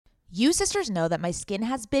You sisters know that my skin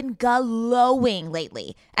has been glowing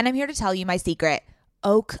lately, and I'm here to tell you my secret.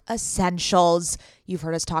 Oak Essentials. You've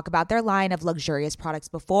heard us talk about their line of luxurious products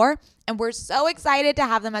before, and we're so excited to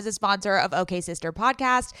have them as a sponsor of OK Sister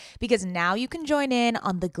Podcast because now you can join in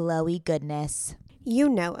on the glowy goodness. You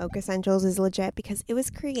know Oak Essentials is legit because it was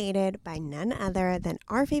created by none other than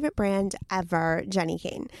our favorite brand ever, Jenny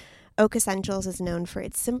Kane. Oak Essentials is known for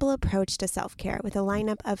its simple approach to self-care with a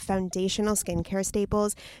lineup of foundational skincare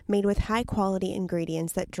staples made with high-quality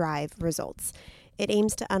ingredients that drive results. It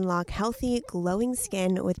aims to unlock healthy, glowing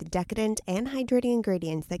skin with decadent and hydrating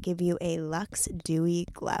ingredients that give you a luxe, dewy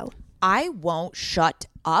glow. I won't shut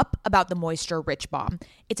up about the Moisture Rich Balm.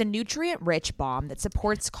 It's a nutrient-rich balm that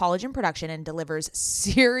supports collagen production and delivers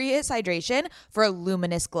serious hydration for a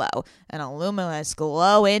luminous glow. And a luminous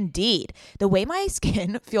glow indeed. The way my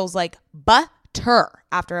skin feels like butter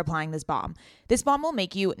after applying this balm. This balm will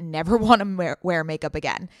make you never want to wear makeup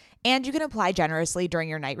again. And you can apply generously during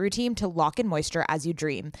your night routine to lock in moisture as you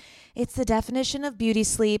dream. It's the definition of beauty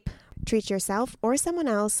sleep. Treat yourself or someone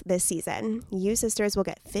else this season. You sisters will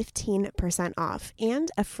get 15% off and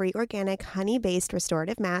a free organic honey-based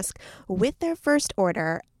restorative mask with their first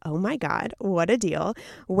order. Oh my God, what a deal.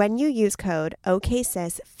 When you use code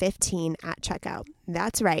OKSIS15 at checkout.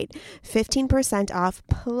 That's right, 15% off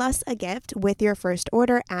plus a gift with your first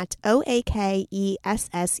order at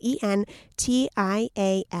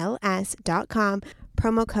OAKESSENTIALS.com.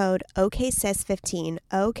 Promo code OKSIS15,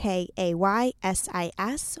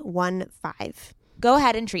 OKAYSIS15. Go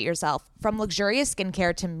ahead and treat yourself. From luxurious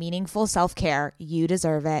skincare to meaningful self-care, you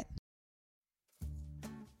deserve it.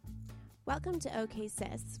 Welcome to OK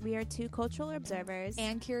Sis. We are two cultural observers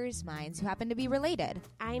And curious minds who happen to be related.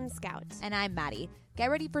 I'm Scout. And I'm Maddie. Get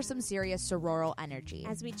ready for some serious sororal energy.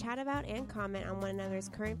 As we chat about and comment on one another's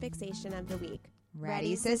current fixation of the week.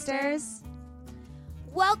 Ready, sisters?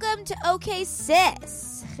 Welcome to OK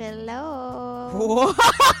Sis. Hello.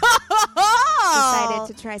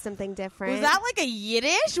 Decided to try something different. Was that like a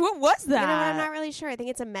Yiddish? What was that? You know what? I'm not really sure. I think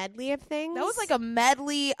it's a medley of things. That was like a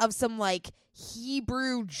medley of some like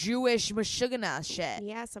Hebrew Jewish mashugana shit.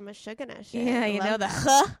 Yeah, some mashugana shit. Yeah, you know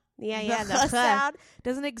the Yeah, the sound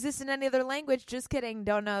doesn't exist in any other language. Just kidding.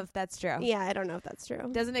 Don't know if that's true. Yeah, I don't know if that's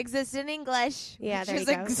true. Doesn't exist in English. Yeah, there you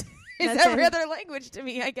go. It's every other language to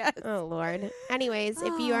me, I guess. Oh, Lord. Anyways,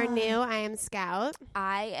 if you are new, I am Scout.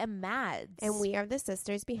 I am Mads. And we are the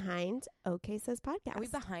sisters behind OK Says Podcast. Are we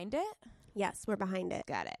behind it? Yes, we're behind it.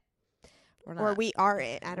 Got it. We're not. Or we are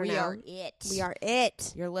it. I don't know. We are it. We are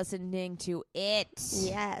it. You're listening to it.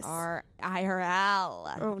 Yes. Our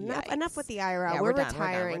IRL. Oh, enough with the IRL. Yeah, we're done,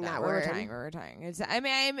 retiring that. We're retiring. It's, I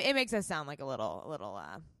mean, it makes us sound like a little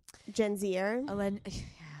Gen Zer.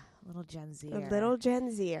 Little Gen Z. A little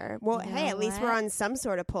Gen Zer. Well, You hey, know at least what? we're on some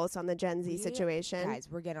sort of pulse on the Gen Z situation. Guys,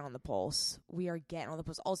 we're getting on the pulse. We are getting on the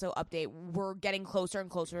pulse. Also, update, we're getting closer and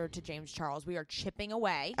closer to James Charles. We are chipping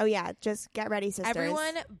away. Oh, yeah. Just get ready, sisters.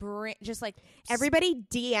 Everyone, everybody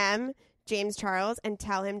DM James Charles and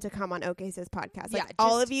tell him to come on OK Sis Podcast. Like, Yeah,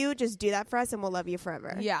 all just- of you, just do that for us and we'll love you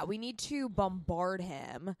forever. Yeah, we need to bombard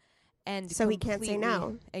him. And So he can't say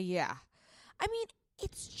no. Yeah. I mean,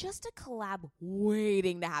 it's just a collab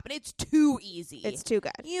waiting to happen. It's too easy. It's too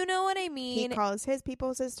good. You know what I mean? He calls his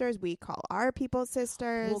people sisters. We call our people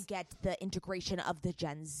sisters. We'll get the integration of the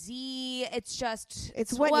Gen Z. It's just...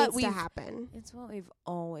 It's what needs to happen. It's what we've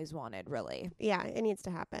always wanted, really. Yeah, it needs to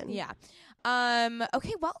happen. Yeah.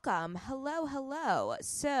 Okay, welcome. Hello.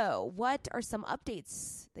 So, what are some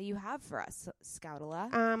updates that you have for us,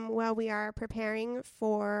 Scoutala? Well, we are preparing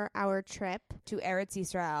for our trip To Eretz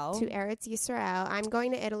Yisrael. to Eretz Yisrael. I'm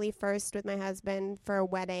going to Italy first with my husband for a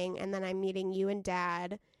wedding, and then I'm meeting you and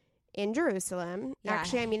Dad in Jerusalem. Yeah.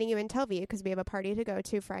 Actually, I'm meeting you in Tel Aviv because we have a party to go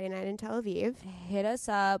to Friday night in Tel Aviv. Hit us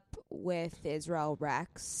up with Israel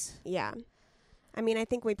Rex. Yeah. I mean, I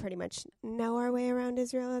think we pretty much know our way around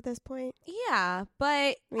Israel at this point. Yeah,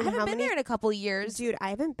 but I haven't been there in a couple of years. Dude, I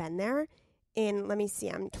haven't been there in, let me see,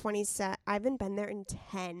 I'm 27. I haven't been there in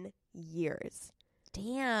 10 years.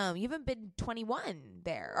 Damn, you haven't been 21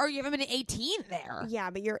 there. Or you haven't been 18 there. Yeah,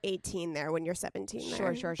 but you're 18 there when you're 17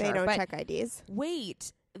 there. Sure. They don't But check IDs.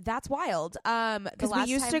 Wait, that's wild. Because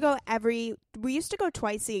we used to go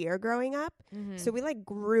twice a year growing up. Mm-hmm. So we like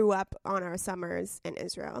grew up on our summers in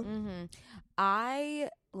Israel. Mm-hmm.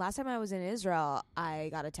 Last time I was in Israel, I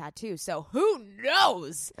got a tattoo. So who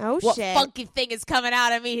knows Oh, what shit. funky thing is coming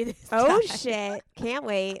out of me this Oh, time. shit. Can't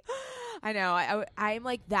wait. I know. I'm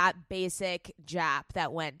like that basic Jap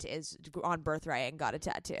that went on Birthright and got a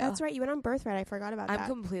tattoo. That's right. You went on Birthright. I forgot about that. I'm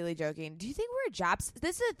completely joking. Do you think we're Japs?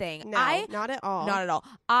 This is the thing. No, not at all. Not at all.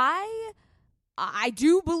 I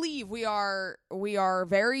do believe we are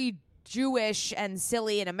very Jewish and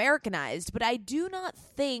silly and Americanized, but I do not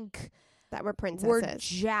think that we're princesses. We're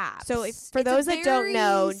Japs. So for those that don't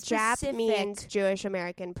know, Jap means Jewish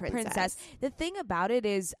American princess. The thing about it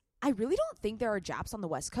is, I really don't think there are Japs on the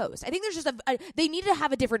West Coast. I think there's just they need to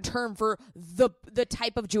have a different term for the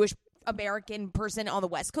type of Jewish American person on the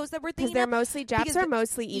West Coast that we're thinking. Because they're mostly Japs are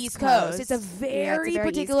mostly East Coast. It's a very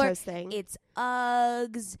particular East Coast thing. It's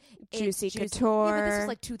Uggs, Juicy Couture. Yeah, but this was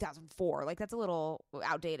like 2004. Like that's a little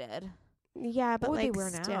outdated. Yeah, but what like would they wear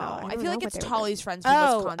still, now? I feel like it's Tolly's friends from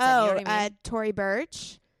Wisconsin. Oh, you know what I mean? Tory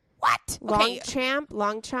Burch. What? Longchamp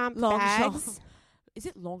bags. Is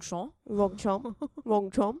it Longchamp?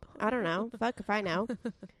 Longchamp. I don't know. Fuck if I know.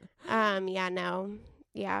 Yeah, no.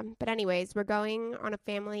 Yeah, but anyways, we're going on a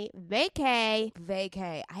family vacay.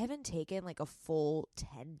 I haven't taken like a full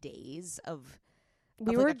 10 days of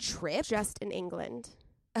we were a trip just in England.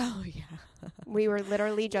 Oh yeah, we were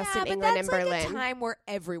literally just in England and Berlin. Like a time where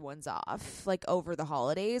everyone's off, like over the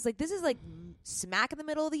holidays. Like this is like smack in the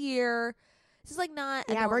middle of the year. This is like not.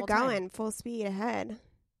 Yeah, we're going full speed ahead.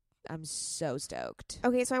 I'm so stoked.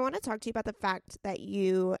 Okay, so I want to talk to you about the fact that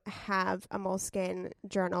you have a Moleskine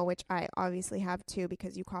journal, which I obviously have too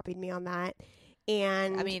because you copied me on that.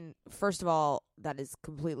 And I mean, first of all, that is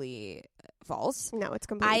completely false. No, it's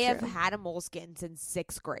completely true. I have had a Moleskine since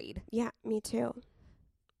 6th grade. Yeah, me too.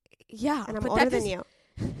 Yeah, and I'm older than you.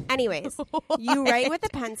 Anyways, you write with a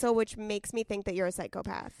pencil, which makes me think that you're a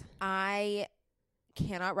psychopath. I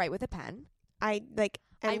cannot write with a pen.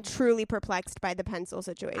 I'm truly perplexed by the pencil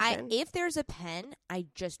situation. If there's a pen, I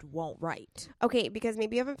just won't write. Okay, because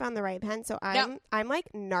maybe you haven't found the right pen. So I'm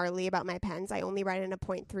like gnarly about my pens. I only write in a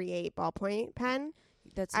 .38 ballpoint pen.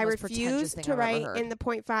 That's I refuse to write in the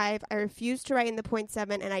 .5. I refuse to write in the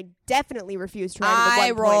 .7, and I definitely refuse to write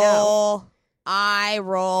in the 1.0. I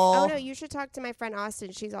roll. Oh no, you should talk to my friend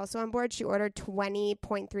Austin. She's also on board. She ordered 20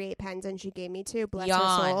 .38 pens and she gave me 2. Bless her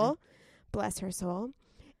soul. Bless her soul.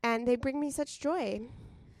 And they bring me such joy.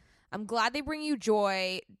 I'm glad they bring you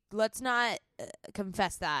joy. Let's not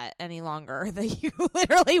confess that any longer. That you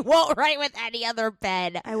literally won't write with any other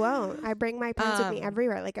pen. I won't. I bring my pens with me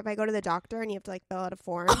everywhere. Like if I go to the doctor and you have to like fill out a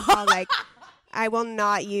form, I will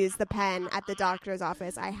not use the pen at the doctor's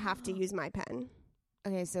office. I have to use my pen.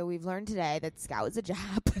 Okay, so we've learned today that Scout is a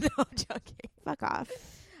Jap. No, I'm joking. Fuck off.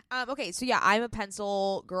 Okay, so yeah, I'm a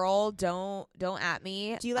pencil girl. Don't at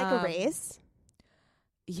me. Do you like erase?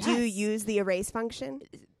 Yes. Do you use the erase function?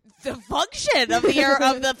 The function of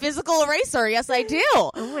the physical eraser. Yes, I do.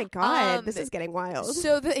 Oh my god, this is getting wild.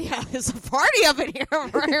 So there's a party up in here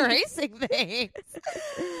for erasing things.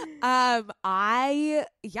 I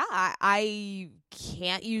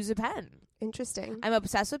can't use a pen. Interesting. I'm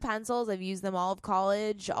obsessed with pencils. I've used them all of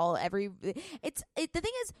college. The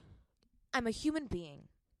thing is, I'm a human being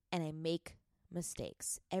and I make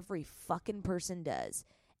mistakes. Every fucking person does.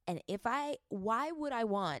 And why would I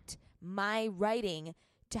want my writing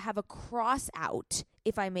to have a cross out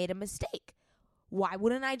if I made a mistake? Why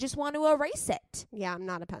wouldn't I just want to erase it? Yeah, I'm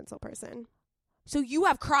not a pencil person. So you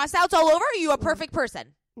have cross outs all over? Or are you a perfect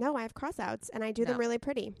person? No, I have cross outs and I do them really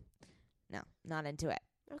pretty. No, not into it.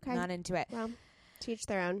 Okay. Not into it. Well, teach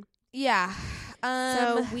their own. Yeah.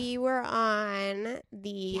 So we were on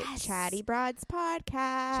the Chatty Broads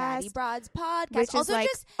podcast. Which is also like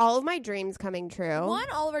all of my dreams coming true. 1,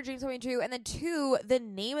 all of our dreams coming true. And then 2, the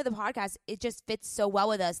name of the podcast, it just fits so well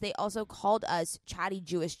with us. They also called us Chatty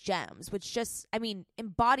Jewish Gems, which just,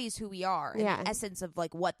 embodies who we are. And the essence of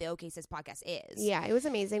like what the OK Sis podcast is. Yeah, it was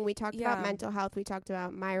amazing. We talked about mental health. We talked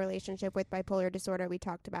about my relationship with bipolar disorder. We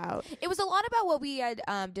talked about... It was a lot about what we had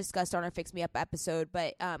discussed on our Fix Me Up episode,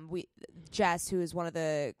 but Jess, who is one of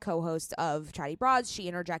the co-hosts of Chatty Broads, she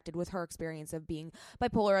interjected with her experience of being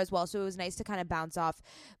bipolar as well. So it was nice to kind of bounce off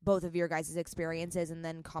both of your guys' experiences and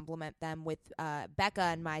then complement them with Becca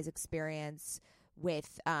and my experience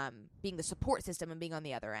with being the support system and being on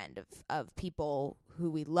the other end of people who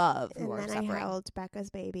we love who are suffering. And then I held Becca's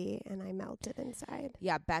baby and I melted inside.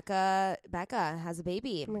 Yeah, Becca has a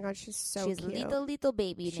baby. Oh my god, she's so cute. She's a little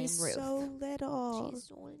baby named Ruth. She's so little. She's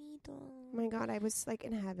so little. Oh my god, I was like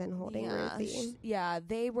in heaven holding Ruthie.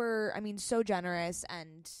 They were, so generous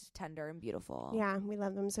and tender and beautiful. Yeah, we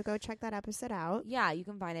love them. So go check that episode out. Yeah, you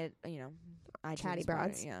can find it, Chatty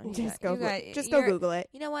Broads. Yeah, just go Google it.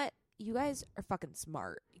 You know what? You guys are fucking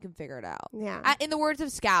smart. You can figure it out. Yeah. In the words of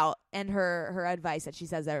Scout and her advice that she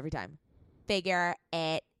says every time, figure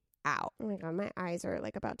it out. Oh my god, my eyes are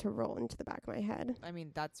like about to roll into the back of my head.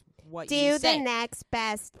 That's what you say. Do the next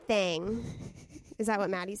best thing. Is that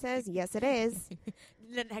what Maddie says? Yes, it is.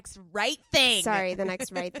 The next right thing. Sorry, the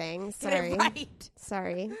next right thing. Sorry. Get it right.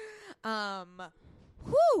 Sorry.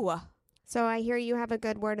 Whew. So I hear you have a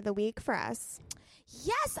good word of the week for us.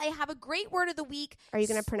 Yes, I have a great word of the week. Are you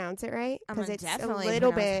going to pronounce it right? I'm Because gonna it's a definitely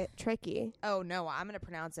little pronounce- bit tricky. Oh, no, I'm going to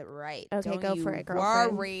pronounce it right. Okay, Don't go you for it,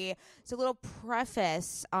 girlfriend. worry. So a little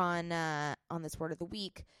preface on this word of the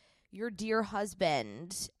week. Your dear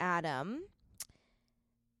husband, Adam,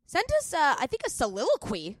 sent us, I think, a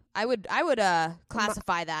soliloquy. I would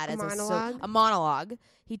classify that as monologue? a monologue.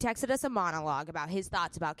 He texted us a monologue about his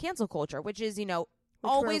thoughts about cancel culture, which is, Which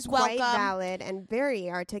always were quite welcome. valid and very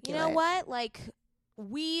articulate. You know what? Like,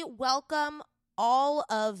 we welcome all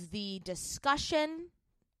of the discussion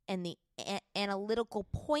and the analytical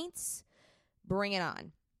points. Bring it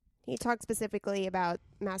on. He talked specifically about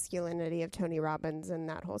masculinity of Tony Robbins and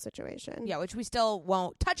that whole situation. Yeah, which we still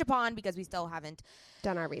won't touch upon because we still haven't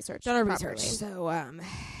Done our research. research. So,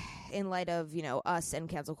 in light of, us and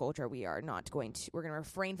cancel culture, we're going to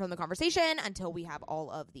refrain from the conversation until we have all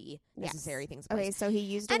of the necessary things in place. Okay, so he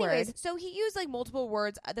used a Anyways, word. so he used multiple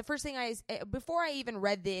words. The first thing before I even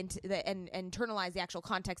read and internalized the actual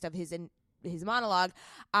context of his monologue,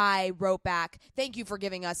 I wrote back, "Thank you for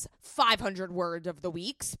giving us 500 words of the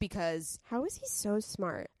weeks," because How is he so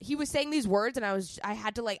smart? he was saying these words and I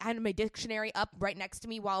had my dictionary up right next to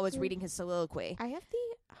me while I was reading his soliloquy. I have the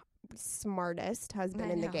smartest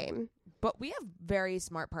husband in the game. But we have very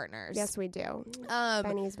smart partners. Yes, we do.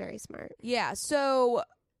 Benny's very smart. Yeah. So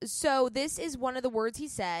this is one of the words he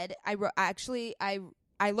said.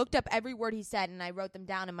 I looked up every word he said and I wrote them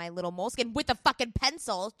down in my little moleskin with a fucking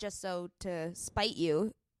pencil, just so to spite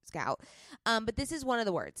you, Scout. But this is one of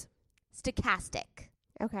the words. Stochastic.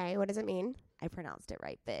 Okay, what does it mean? I pronounced it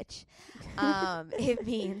right, bitch. It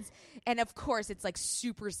means, and of course it's like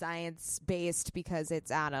super science based because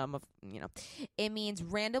it's Adam, it means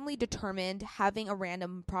randomly determined, having a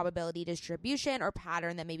random probability distribution or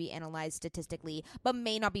pattern that may be analyzed statistically, but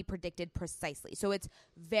may not be predicted precisely. So it's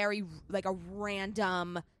very like a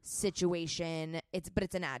random situation. But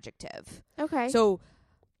it's an adjective. Okay. So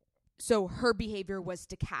her behavior was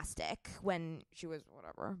stochastic when she was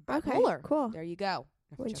whatever. Okay, Bipolar. cool. There you go.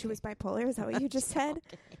 When she was bipolar, is that what you just said?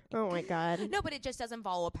 Okay. Oh my God. No, but it just doesn't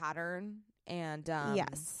follow a pattern. And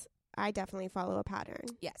yes, I definitely follow a pattern.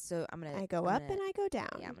 Yeah, so I go up and I go down.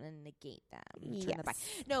 Yeah, I'm gonna negate that. Yes.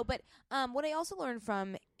 No, but what I also learned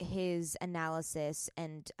from his analysis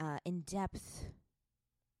and in-depth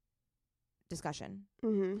discussion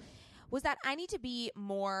was that I need to be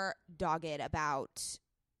more dogged about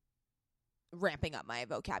ramping up my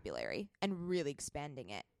vocabulary and really expanding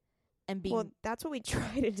it. And being, well, that's what we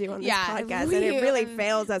try to do on this podcast, and it really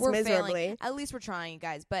fails us miserably. Failing. At least we're trying,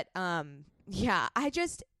 guys. But yeah,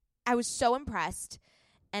 I was so impressed,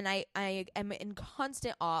 and I am in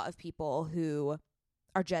constant awe of people who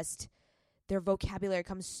are just, their vocabulary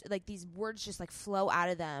comes, like these words just like flow out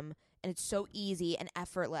of them, and it's so easy and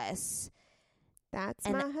effortless. That's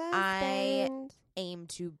and my husband. I aim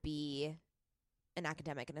to be an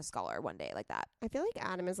academic and a scholar one day like that. I feel like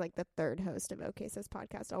Adam is like the third host of OK Sis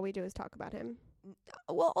podcast. All we do is talk about him.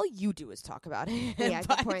 Well, all you do is talk about him. Yeah,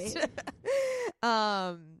 good point.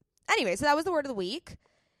 Anyway, so that was the word of the week.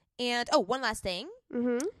 And one last thing.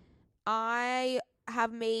 Mm-hmm. I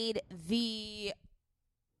have made the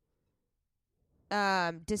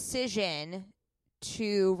decision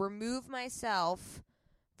to remove myself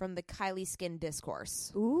from the Kylie Skin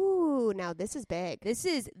discourse. Ooh, now this is big. This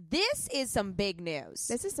is some big news.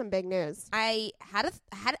 This is some big news. I had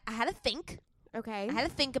to think. Okay. I had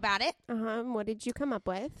to think about it. What did you come up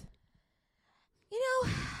with?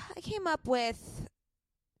 I came up with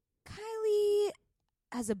Kylie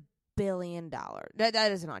has $1 billion.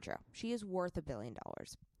 That is not true. She is worth $1 billion. I don't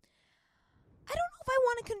know if I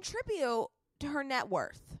want to contribute to her net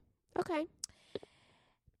worth. Okay.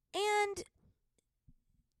 And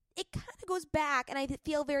it kind of goes back, and I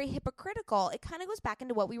feel very hypocritical. It kind of goes back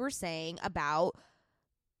into what we were saying about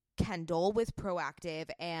Kendall with Proactive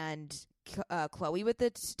and Chloe with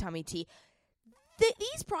the tummy tea. They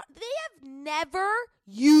have never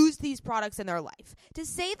used these products in their life. To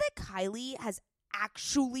say that Kylie has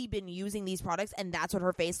actually been using these products and that's what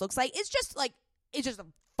her face looks like, it's just a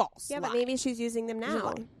false lie. But maybe she's using them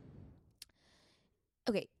now.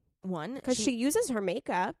 Okay, one, because she uses her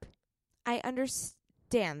makeup. I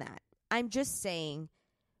understand that. I'm just saying,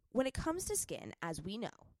 when it comes to skin, as we know,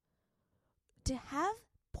 to have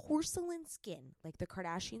porcelain skin like the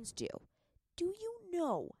Kardashians do you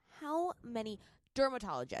know how many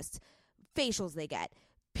dermatologists, facials they get,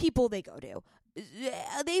 people they go to,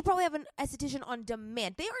 they probably have an esthetician on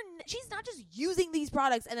demand. She's not just using these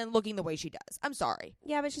products and then looking the way she does. I'm sorry.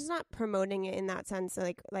 Yeah, but she's not promoting it in that sense,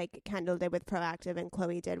 like Kendall did with Proactive and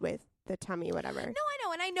Chloe did with the tummy, whatever. No, I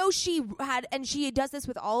know. And I know she does this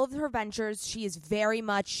with all of her ventures. She is very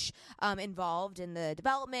much involved in the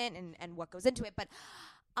development and what goes into it. But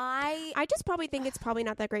I just probably think it's probably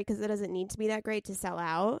not that great because it doesn't need to be that great to sell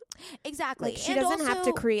out. Exactly. Like, she doesn't have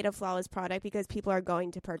to create a flawless product because people are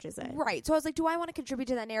going to purchase it. Right. So I was like, do I want to contribute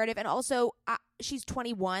to that narrative? And also, she's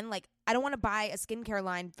 21. Like, I don't want to buy a skincare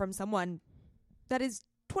line from someone that is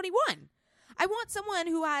 21. I want someone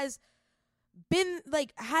who has been,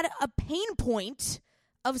 like, had a pain point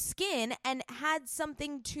of skin and had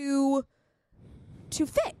something to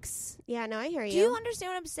fix. Yeah, no, I hear you. Do you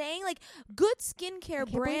understand what I'm saying? Like, good skincare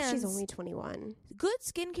brands. She's only 21. Good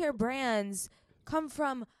skincare brands come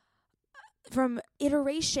from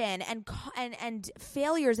iteration and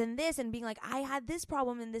failures and this and being like, I had this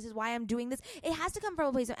problem and this is why I'm doing this. It has to come from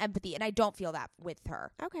a place of empathy, and I don't feel that with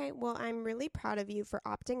her. Okay, well, I'm really proud of you for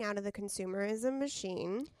opting out of the consumerism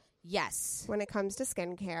machine. Yes. When it comes to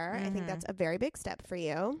skincare, I think that's a very big step for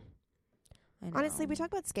you. Honestly, we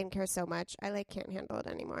talk about skincare so much, I can't handle it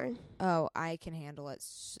anymore. Oh, I can handle it.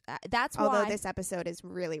 That's why. Although this episode is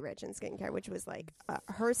really rich in skincare, which was like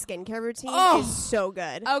her skincare routine is so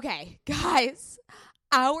good. Okay, guys,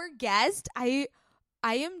 our guest, I'm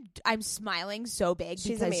smiling so big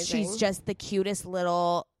because amazing. She's just the cutest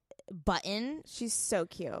little button. She's so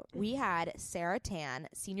cute. We had Sara Tan,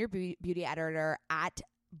 senior beauty editor at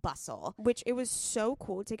Bustle, which it was so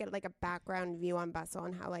cool to get like a background view on Bustle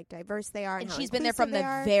and how like diverse they are, and how she's been there from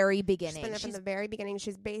the very beginning. She's been there from the very beginning.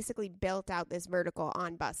 She's basically built out this vertical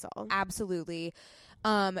on Bustle. Absolutely.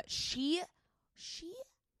 She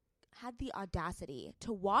had the audacity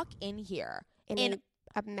to walk in here in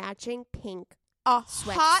a matching pink, a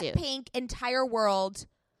sweatsuit. Hot pink entire world,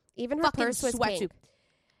 even her purse was sweatsuit, pink,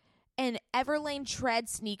 and Everlane tread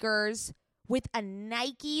sneakers. With a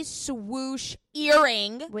Nike swoosh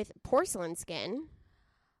earring. With porcelain skin.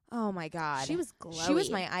 Oh, my God. She was glowy. She was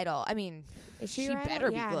my idol. I mean, she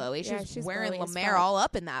better be glowy. She's wearing La Mer all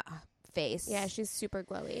up in that face. Yeah, she's super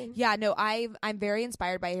glowy. Yeah, no, I'm very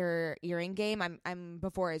inspired by her earring game. I'm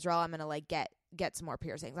before Israel, I'm going to, like, get some more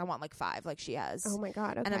piercings. I want, like, 5 like she has. Oh, my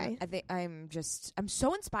God, okay. And I'm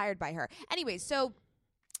so inspired by her. Anyways, so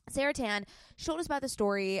Sara Tan told us about the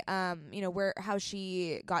story, how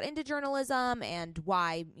she got into journalism and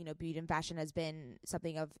why, beauty and fashion has been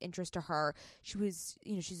something of interest to her. She was,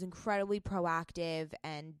 she's incredibly proactive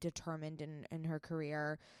and determined in her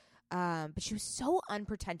career. But she was so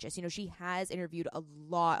unpretentious. She has interviewed a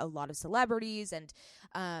lot of celebrities, and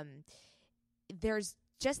there's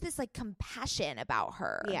just this like compassion about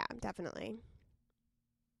her. Yeah, definitely.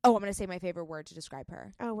 Oh, I'm going to say my favorite word to describe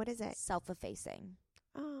her. Oh, what is it? Self-effacing.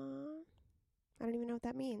 I don't even know what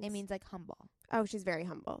that means. It means like humble. Oh, she's very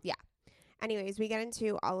humble. Yeah. Anyways, we get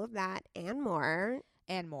into all of that and more.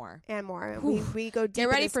 We go deep. Get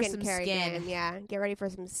ready into for some skin. Again. Yeah, get ready for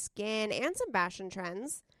some skin and some fashion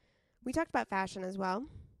trends. We talked about fashion as well.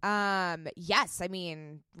 Yes. I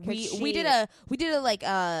mean, we did a like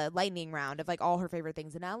lightning round of like all her favorite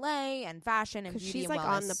things in LA and fashion and beauty she's and like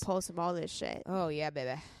wellness. on the pulse of all this shit. Oh yeah,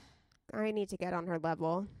 baby. I need to get on her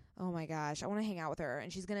level. Oh my gosh, I want to hang out with her,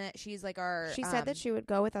 and she's like our. She said that she would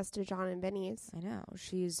go with us to John and Vinny's. I know,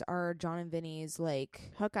 she's our John and Vinny's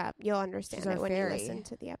like hookup. You'll understand it when you listen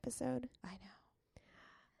to the episode. I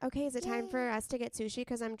know. Okay, is it time for us to get sushi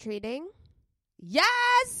because I'm treating? Yes,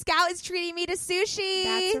 Scout is treating me to sushi.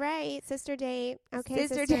 That's right, sister date. Okay,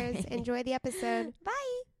 sisters, enjoy the episode.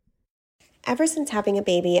 Bye. Ever since having a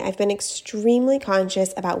baby, I've been extremely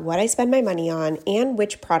conscious about what I spend my money on and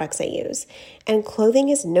which products I use. And clothing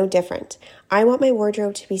is no different. I want my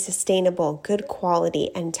wardrobe to be sustainable, good quality,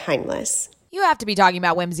 and timeless. You have to be talking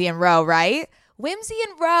about Whimsy & Row, right? Whimsy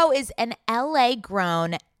 & Row is an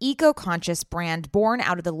LA-grown, eco-conscious brand born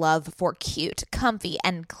out of the love for cute, comfy,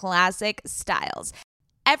 and classic styles.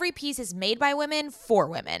 Every piece is made by women for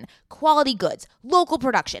women. Quality goods, local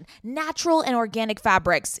production, natural and organic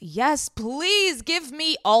fabrics. Yes, please give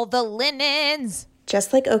me all the linens.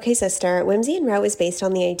 Just like OK Sister, Whimsy & Row is based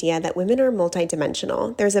on the idea that women are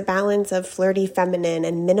multidimensional. There's a balance of flirty feminine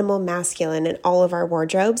and minimal masculine in all of our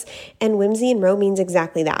wardrobes, and Whimsy & Row means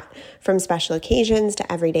exactly that. From special occasions to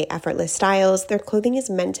everyday effortless styles, their clothing is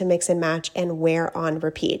meant to mix and match and wear on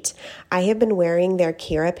repeat. I have been wearing their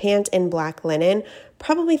Kira pant in black linen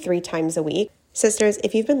probably 3 times a week. Sisters,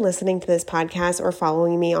 if you've been listening to this podcast or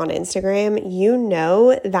following me on Instagram, you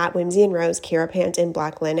know that Whimsy & Row's Kira pant in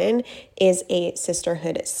black linen is a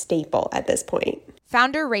sisterhood staple at this point.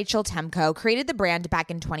 Founder Rachel Temko created the brand back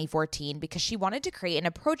in 2014 because she wanted to create an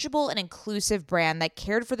approachable and inclusive brand that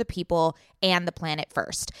cared for the people and the planet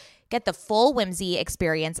first. Get the full Whimsy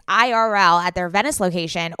experience IRL at their Venice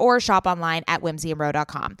location or shop online at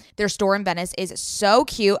whimsyandrow.com. Their store in Venice is so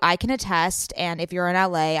cute, I can attest, and if you're in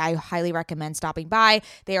LA, I highly recommend stopping by.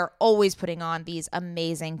 They are always putting on these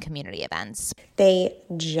amazing community events. They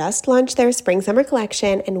just launched their spring-summer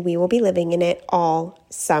collection, and we will be living in it all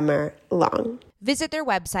summer long. Visit their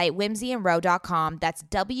website, whimsyandrow.com. That's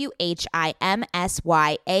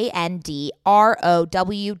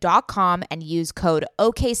WHIMSYANDROW.com and use code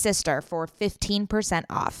OKSister for 15%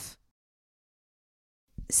 off.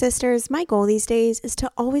 Sisters, my goal these days is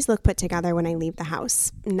to always look put together when I leave the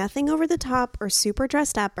house. Nothing over the top or super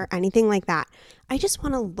dressed up or anything like that. I just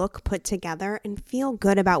want to look put together and feel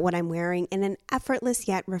good about what I'm wearing in an effortless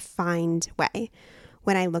yet refined way.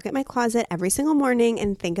 When I look at my closet every single morning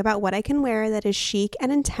and think about what I can wear that is chic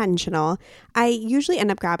and intentional, I usually end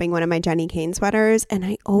up grabbing one of my Jenny Kane sweaters, and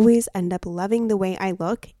I always end up loving the way I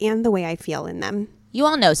look and the way I feel in them. You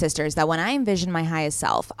all know, sisters, that when I envision my highest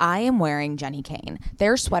self, I am wearing Jenny Kane.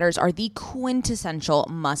 Their sweaters are the quintessential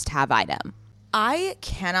must-have item. I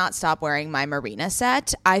cannot stop wearing my Marina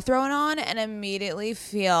set. I throw it on and immediately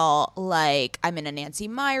feel like I'm in a Nancy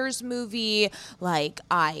Meyers movie, like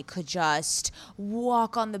I could just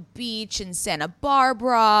walk on the beach in Santa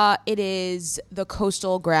Barbara. It is the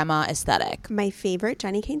coastal grandma aesthetic. My favorite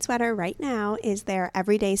Jenny Kane sweater right now is their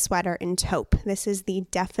everyday sweater in taupe. This is the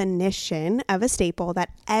definition of a staple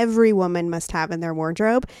that every woman must have in their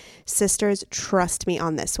wardrobe. Sisters, trust me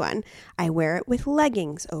on this one. I wear it with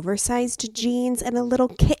leggings, oversized jeans, and a little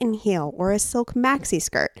kitten heel or a silk maxi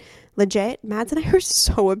skirt. Legit, Mads and I are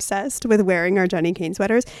so obsessed with wearing our Jenny Kane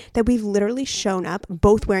sweaters that we've literally shown up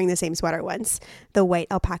both wearing the same sweater once. The white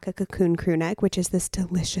alpaca cocoon crew neck, which is this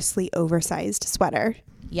deliciously oversized sweater.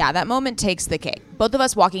 Yeah, that moment takes the cake. Both of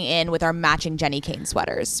us walking in with our matching Jenny Kane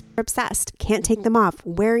sweaters. We're obsessed. Can't take them off.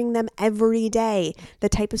 Wearing them every day. The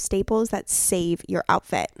type of staples that save your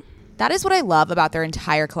outfit. That is what I love about their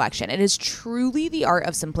entire collection. It is truly the art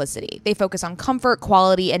of simplicity. They focus on comfort,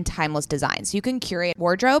 quality, and timeless design, so you can curate a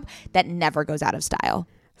wardrobe that never goes out of style.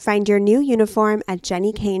 Find your new uniform at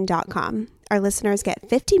jennykane.com. Our listeners get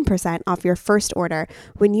 15% off your first order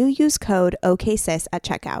when you use code OKSIS at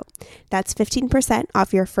checkout. That's 15%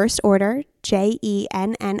 off your first order,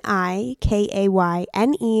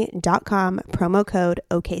 JENNIKAYNE.com, promo code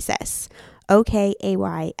OKSIS.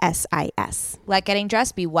 OKAYSIS. Let getting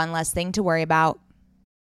dressed be one less thing to worry about.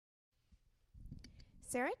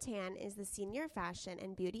 Sara Tan is the senior fashion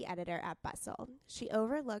and beauty editor at Bustle. She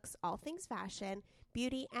overlooks all things fashion,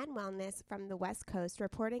 beauty, and wellness from the West Coast,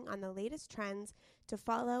 reporting on the latest trends to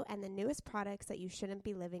follow and the newest products that you shouldn't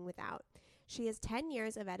be living without. She has 10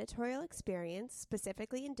 years of editorial experience,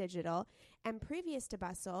 specifically in digital, and previous to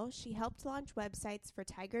Bustle, she helped launch websites for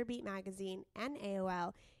Tiger Beat magazine and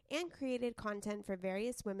AOL, and created content for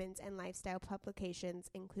various women's and lifestyle publications,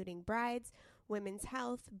 including Brides, Women's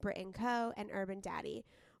Health, Brit & Co., and Urban Daddy.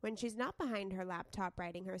 When she's not behind her laptop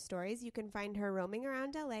writing her stories, you can find her roaming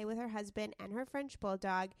around LA with her husband and her French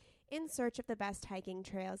bulldog in search of the best hiking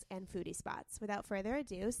trails and foodie spots. Without further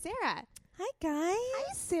ado, Sara. Hi, guys.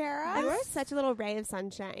 Hi, Sara. You are such a little ray of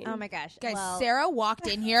sunshine. Oh, my gosh. Guys, Sara walked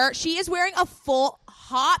in here. She is wearing a full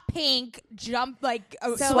hot pink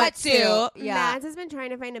sweatsuit. Yeah. Mads has been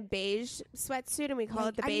trying to find a beige sweatsuit, and we call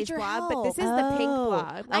it the I need beige your blob, help. but this is the pink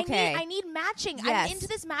blob. Okay. I need matching. Yes. I'm into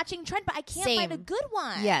this matching trend, but I can't Same. find a good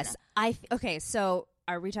one. Yes. Okay, so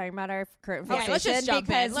are we talking about our current Okay, fixation? let's just jump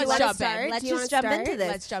in. Because Let's you wanna jump in. start? Let's Do you just wanna jump start? into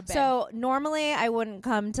this. Let's jump in. So normally I wouldn't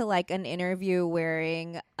come to like an interview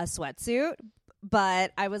wearing a sweatsuit,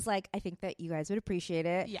 but I was like, I think that you guys would appreciate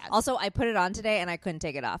it. Yes. Also, I put it on today and I couldn't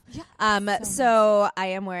take it off. Yeah, So I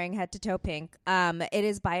am wearing head to toe pink. It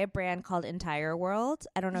is by a brand called Entire World.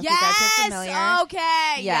 I don't know if you guys are familiar.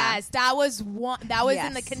 Okay. Yeah. Yes. That was one. That was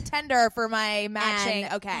in the Yes. contender for my matching.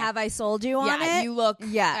 And okay. Have I sold you on yeah, it? you look.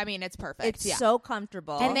 Yeah. I mean, it's perfect. It's yeah. so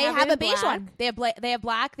comfortable. And they have have it a in beige black? one. They have they have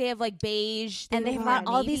black. They have like beige. and they've got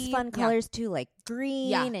all these fun Yeah. colors too, like green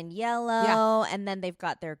Yeah. and yellow. And then they've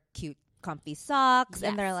got their cute, comfy socks,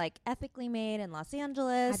 and they're Yes. like ethically made in Los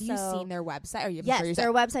Angeles. Have you seen their website? Are you? Yes, sure you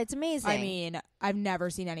their website's amazing. I mean, I've never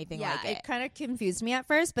seen anything yeah, like it. it kind of confused me at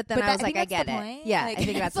first, but then But I was like, I think get that's the it. point. Yeah, Like, I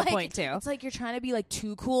think that's it's the like- point too. It's like you're trying to be like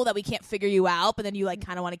too cool that we can't figure you out, but then you like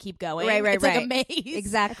kind of want to keep going. Right, It's like a right. maze. I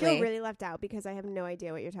Exactly. feel really left out because I have no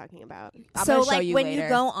idea what you're talking about. I'm so gonna show like you when later. you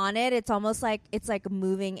go on it, it's almost like it's like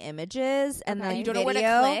moving images, and Okay. then You don't know where to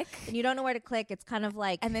video, click. and you don't know where to click. It's kind of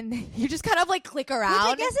like, And then you just kind of like click which I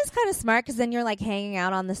around. guess is kind of smart smart because then you're like hanging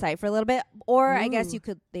out on the site for a little bit. Or I guess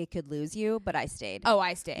they could lose you, but I stayed. Oh,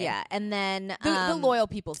 I stayed. Yeah, and then The loyal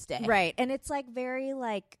people stay. right, and it's like very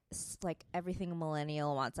like everything a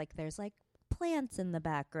millennial wants. Like there's like plants in the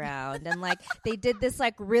background and like they did this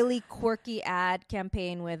like really quirky ad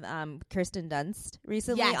campaign with Kirsten Dunst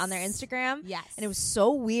recently on their Instagram. Yes. And it was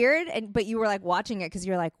so weird but you were like watching it because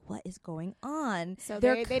you're like, what is going on? So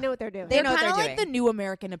they know what they're doing. They're know what kind of they're like doing. the new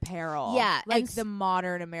American Apparel. Yeah, like and the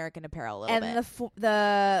modern American Apparel a little and bit.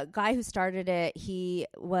 the guy who started it, he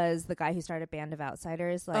was the guy who started Band of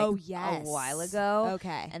Outsiders like a while ago.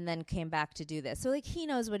 Okay. And then came back to do this. So like he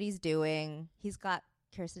knows what he's doing. He's got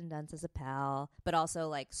Kirsten Dunst as a pal, but also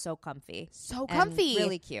like so comfy. So and comfy.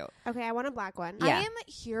 really cute. Okay, I want a black one. Yeah. I am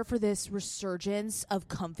here for this resurgence of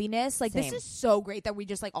comfiness. Like, Same. this is so great that we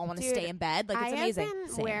just like all want to Dude, stay in bed. Like, it's amazing. I have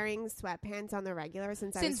been Same. wearing sweatpants on the regular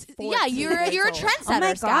since I was Since 14 you're a years old. trendsetter. Oh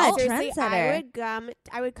my Scout. God, Seriously, trendsetter.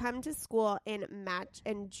 I would come to school in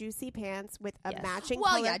juicy pants with a Yes. matching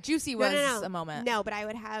Well, color. yeah, Juicy was a moment. No, but I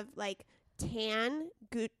would have like tan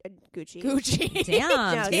Gucci. Gucci. Damn.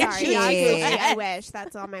 No, sorry, not Gucci. Gucci. I wish.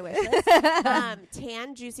 That's on my wish list.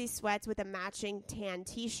 Tan juicy sweats with a matching tan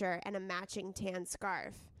t-shirt and a matching tan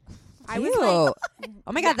scarf. I was like,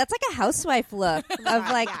 oh my God, that's like a housewife look of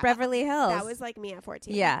like Yeah. Beverly Hills. that was like me at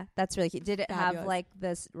 14. yeah, that's really cute. Did it have Fabulous. like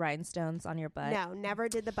this rhinestones on your butt? No, never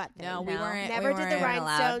did the butt thing. No, we No. weren't. Never we did the weren't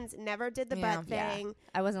rhinestones. Never did the butt Yeah. thing.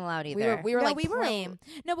 I wasn't allowed We either. were No, like we were- flame.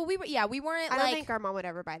 No, but we were. Yeah, we weren't I don't like. think our mom would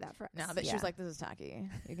ever buy that for us. No, but she Yeah. was like, "This is tacky.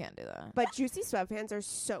 You can't do that." But juicy sweatpants are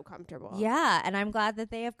so comfortable. Yeah, and I'm glad that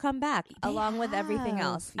they have come back along with everything have.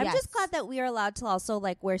 else. I'm Yes. just glad that we are allowed to also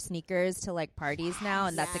like wear sneakers to like parties now,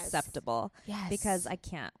 and that's Yes. acceptable Yes. because I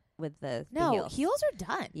can't with the no heels. heels are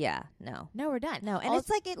done. Yeah, no. No, we're done. No, and Also- it's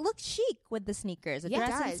like it looks chic with the sneakers. A Yeah, it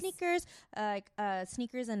dress and does. sneakers,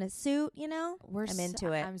 sneakers and a suit, you know? I'm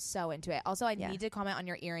into it. I'm so into it. Also, I Yeah. need to comment on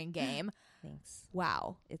your earring game. Thanks.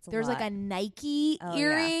 Wow, It's there's lot. like a Nike Oh, yeah.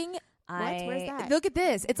 earring. Where's that? Look at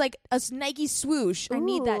this. It's like a Nike swoosh. I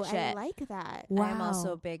need that Ooh, shit. I like that. Wow. I'm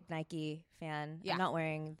also a big Nike fan. Yeah. I'm not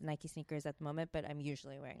wearing Nike sneakers at the moment, but I'm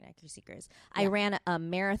usually wearing Nike sneakers. I ran a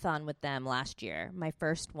marathon with them last year, my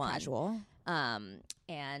first one. Casual.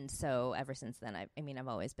 And so ever since then, I've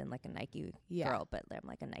always been like a Nike girl, but I'm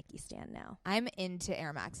like a Nike stan now. I'm into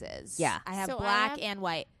Air Maxes. Yeah. I have So black I have- and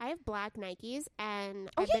white. I have black Nikes, and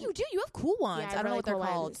Oh I've yeah, been, you do. You have cool ones. yeah, I don't know really what they're cool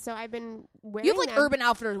called. ones. So I've been wearing. You have like them. Urban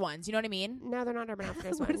Outfitters ones. You know what I mean? No, they're not Urban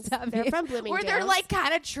Outfitters What ones. does that They're mean? from Bloomingdale's. Where they're like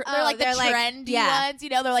kind of they're like the they're like- trendy yeah. ones. You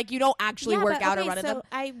know, they're like you don't actually Yeah, work but out or okay, run in so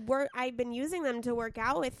them. I've been using them to work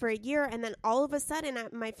out with for a year, and then all of a sudden,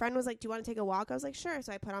 my friend was like, "Do you want to take a walk?" I was like, "Sure."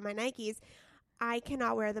 So I put on my Nikes. I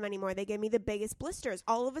cannot wear them anymore. They gave me the biggest blisters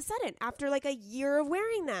all of a sudden after like a year of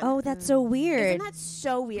wearing them. Oh, that's so weird. Isn't that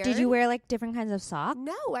so weird? Did you wear like different kinds of socks?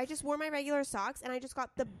 No, I just wore my regular socks, and I just got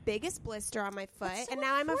the biggest blister on my foot, That's so and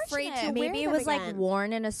now I'm afraid to unfortunate. wear Maybe it them was like again.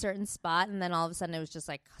 worn in a certain spot, and then all of a sudden it was just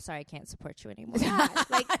like, sorry, I can't support you anymore. Yeah,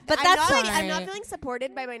 like, But I'm that's not, like- I'm not feeling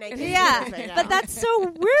supported by my Nike. Yeah, right now. but that's so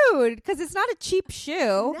rude because it's not a cheap shoe.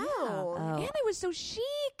 no. Oh. And they were so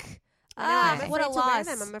chic. I know, I'm Okay. afraid What a to wear loss.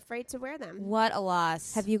 them. I'm afraid to wear them. What a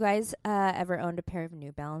loss. Have you guys ever owned a pair of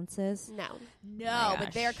New Balances? No. No, my but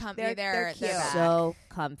gosh. they're comfy. They're They're cute. back. So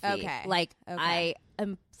comfy. Okay. Like Okay. I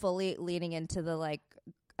am fully leaning into the like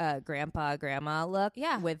grandma look.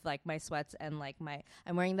 Yeah. With like my sweats and like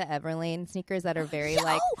I'm wearing the Everlane sneakers that are very Yo!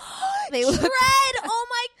 like they they look- tread. Oh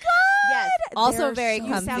my god. Yes. Also They're very so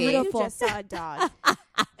You sound comfy. like you beautiful. just saw a dog.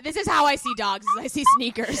 This is how I see dogs. Is I see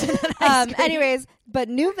sneakers. And then I scream. Anyways, but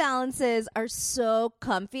New Balances are so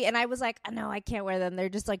comfy, and I was like, no, I can't wear them. They're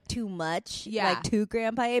just like too much, Yeah. like too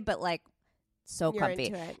grandpa, but like so You're comfy.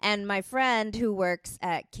 into it. And my friend who works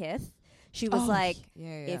at Kith, she was Oh, like, yeah.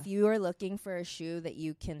 if you are looking for a shoe that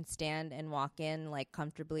you can stand and walk in like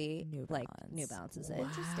comfortably, New like Balance. New Balance is it.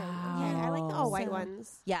 Interesting. Wow. Okay, I like the all white So-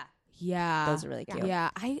 ones. Yeah, Yeah. those are really cute. Yeah.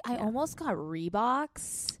 I Yeah. almost got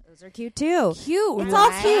Reeboks. Those are cute too. Cute. It's Yeah.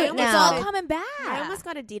 all I cute almost now. It's got all it. coming back. I almost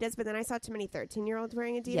got Adidas, but then I saw too many 13-year-olds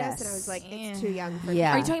wearing Adidas, and I was like, it's Yes. too young for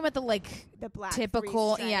Yeah. Are me. you talking about the like The black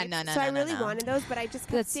typical- three yeah, stripes. no, So I no, really no. wanted those, but I just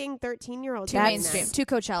kept That's seeing 13-year-olds too That's- wearing mainstream, them. too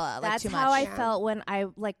Coachella, like That's too how much. I Yeah. felt when I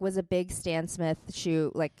like was a big Stan Smith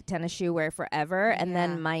shoe, like tennis shoe wear forever, and Yeah.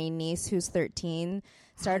 then my niece who's 13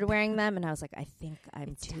 started wearing them, and I was like, I think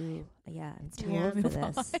I'm too Yeah. old for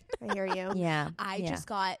this. I hear you. Yeah, I yeah. just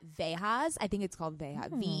got Vejas. I think it's called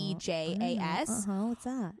Vejas. VJAS. Uh-huh, what's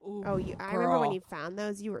that? Oh, I remember when you found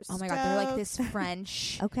those. You were Oh my god, they're like stoked. this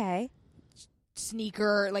French. Okay,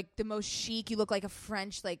 sneaker, like the most chic. You look like a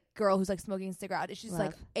French like girl who's like smoking a cigarette. It's just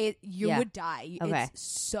Love. like you would die. Okay. It's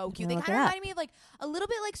so cute. gonna They look kind of it up. reminded me of like a little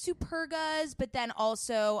bit like Supergas, but then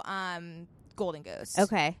also Golden Goose.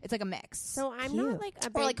 Okay. It's like a mix. So I'm Cute. not like a or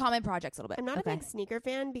big, like Common Projects a little bit. I'm not Okay. a big sneaker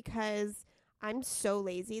fan because I'm so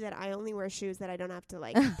lazy that I only wear shoes that I don't have to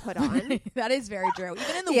like put on. That is very true.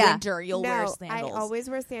 Even in the Yeah. winter, you'll wear No, sandals. I always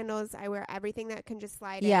wear sandals. I wear everything that can just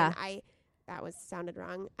slide Yeah. in. That sounded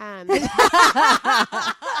wrong.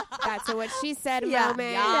 That's a what she said Yeah.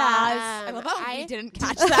 moment. Yes. I love how we didn't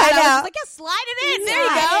catch that. I I was know. just like, yeah, slide it in. There you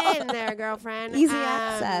go. Slide it in there, girlfriend. Easy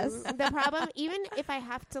access. The problem, even if I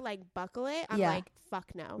have to like buckle it, I'm Yeah. like,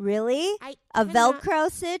 fuck no. Really? I A cannot-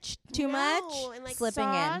 Velcro stitch too No, much? and like Slipping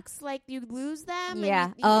socks, like you lose them. Yeah.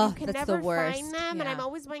 And you Oh, can that's never the worst. find them, and Yeah. I'm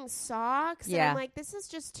always buying socks. Yeah. And I'm like, this is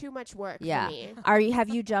just too much work Yeah. for me. Have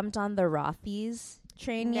you jumped on the Rothy's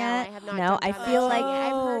train No, yet? I have not. No, jumped I on feel that like train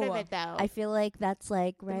yet. I've heard of it though. I feel like that's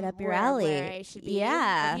like right up your Where- alley. where I should be.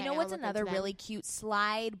 Yeah. Okay. You know I'll what's look another into them. really cute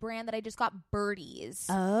slide brand that I just got? Birdies.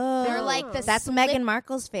 Oh, They're like the that's slip- Meghan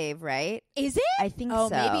Markle's fave, right? Is it? I think Oh,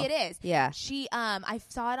 so. maybe it is. Yeah, She I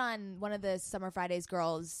saw it on one of the Summer Fridays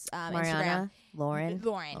girls Instagram. Mariana, Lauren.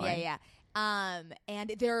 Yeah.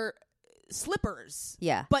 And they're slippers.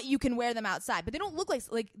 Yeah, But you can wear them outside. But they don't look like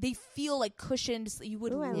they feel like cushioned. You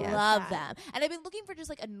would Ooh, I love love them. And I've been looking for just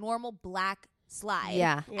like a normal black slide.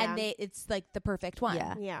 yeah, Yeah. And it's like the perfect one.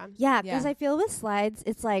 yeah, Yeah. yeah. Because Yeah. I feel with slides,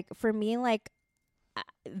 it's like for me, like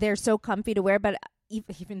they're so comfy to wear, but.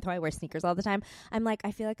 Even though I wear sneakers all the time, I'm like,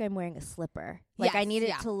 I feel like I'm wearing a slipper. Like, I Yes, need it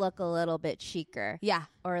yeah. to look a little bit chicer. Yeah.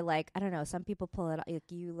 Or, like, I don't know, some people pull it off. Like,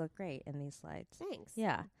 you look great in these slides. Thanks.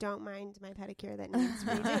 Yeah. Don't mind my pedicure that needs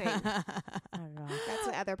redoing. I don't know. That's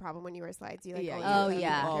the other problem when you wear slides. You like Yeah, always Oh, have a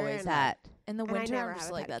yeah. pedicure always and- That. In the And I winter, never I'm just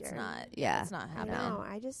have a like, that's pedicure. not. Yeah. That's not I happening. know.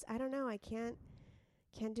 I don't know. I can't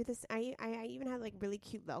do this. I even had like really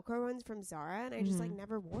cute Velcro ones from Zara, and I just like Mhm.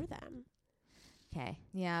 never wore them. Okay.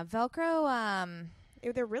 Yeah. Velcro.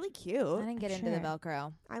 They're really I cute. didn't get into the Sure.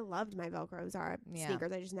 Velcro. I loved my Velcro Zara Yeah.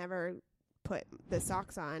 sneakers. I just never put the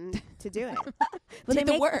socks on to do it. Well, Did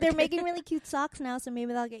the work. they're making really cute socks now, so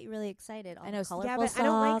maybe they'll get you really excited. All I know, the colorful Yeah, but socks. I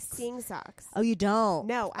don't like seeing socks. Oh, you don't?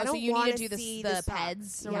 No, I Oh, don't so you want need to do see the socks.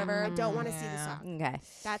 peds or Yeah, whatever? I don't want to see the Yeah. socks. Okay.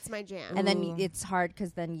 That's my jam. And then Ooh. it's hard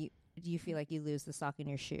because then you feel like you lose the sock in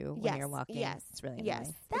your shoe when Yes, you're walking. yes, It's really yes.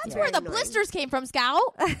 annoying. That's It's where very the annoying. blisters came from, Scout.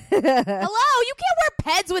 Hello, you can't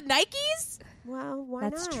wear peds with Nikes. Well, why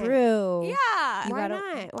That's not? true. Yeah, You Why gotta-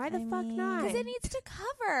 not? Why the I fuck mean- not? because it needs to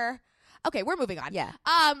cover. Okay, we're moving on. Yeah.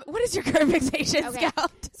 What is your current fixation, Okay.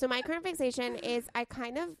 Scout? So my current fixation is I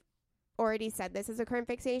kind of already said this is a current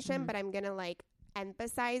fixation, Mhm. but I'm gonna like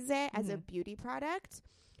emphasize it as a Mhm. beauty product.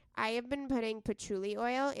 I have been putting patchouli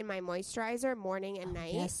oil in my moisturizer morning and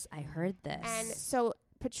night. Yes, I heard this. And so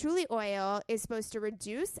patchouli oil is supposed to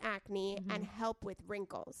reduce acne Mhm. and help with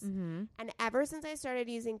wrinkles. mm-hmm. And ever since I started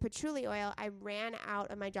using patchouli oil, I ran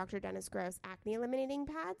out of my Dr. Dennis Gross acne eliminating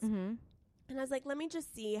pads. Mm-hmm. And I was like, let me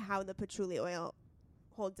just see how the patchouli oil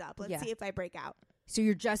holds up. Let's Yeah. see if I break out. So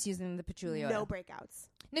you're just using the patchouli oil. No breakouts.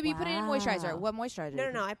 No, but you put it in moisturizer. Wow. What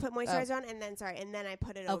moisturizer? No. I put moisturizer on and then I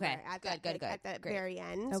put it over Okay. at Good, the, good, at the great. very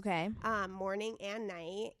end. Okay. Morning and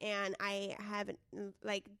night. And I haven't,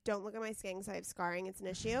 like, don't look at my skin because I have scarring. It's an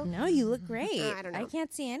issue. No, you look great. I don't know. I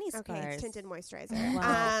can't see any scars. Okay, it's tinted moisturizer.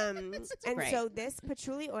 Wow. And great. so this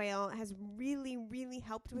patchouli oil has really, really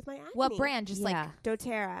helped with my acne. What brand? Just Yeah.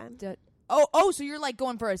 doTERRA. oh, so you're like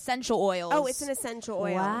going for essential oils. Oh, it's an essential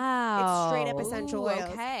oil. Wow. It's straight up essential Ooh, oils.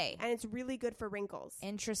 Okay, And it's really good for wrinkles.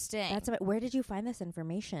 interesting. That's where did you find this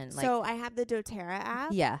information? Like, So I have the doTERRA app.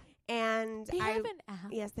 yeah. And they I have an app.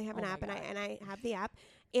 Yes, they have an Oh my app, and God. I have the app,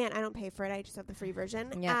 and I don't pay for it. I just have the free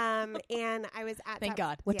version. Yeah. And I was at Thank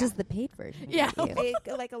God. What yeah. does the paid version? Yeah. give you?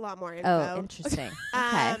 Like a lot more info. Oh, interesting.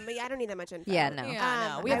 Okay. But yeah, I don't need that much info. Yeah, no.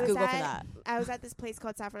 Yeah, no, we I have was Google for at- that. I was at this place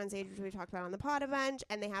called Saffron on Stage, which we talked about on the pod a bunch,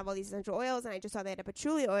 and they have all these essential oils, and I just saw they had a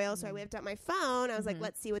patchouli oil, so I whipped out my phone. I was like, Mhm.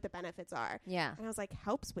 let's see what the benefits are. Yeah. And I was like,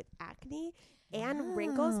 helps with acne and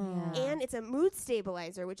wrinkles, Wow. and it's a mood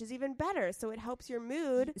stabilizer, which is even better. So it helps your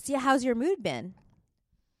mood. See, how's your mood been?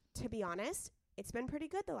 To be honest, it's been pretty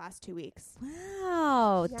good the last 2 weeks.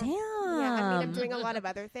 Wow. Yeah. Damn. Yeah, I mean, I'm doing a lot of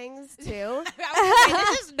other things too.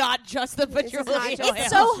 This is not just the This is not patchouli just- oil. It's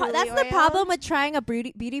so hard. Patchouli That's the oil. problem with trying a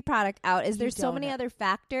beauty product out is You there's so don't many know. other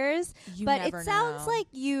factors. You but it never sounds know. like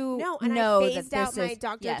you No, and know I that phased this out my is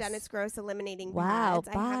Dr. yes. Dennis Gross eliminating Wow,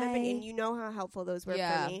 pads. I haven't been, bye. and you know how helpful those were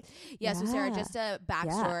Yeah. for me. Yeah, so Sarah, Yeah. just a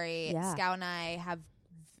backstory. Yeah. Scout and I have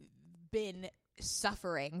been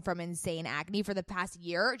suffering from insane acne for the past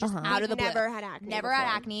year, just out of the blue. Never had acne. Never had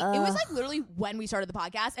acne. It was like literally when we started the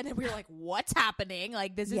podcast, and then we were like, "What's happening?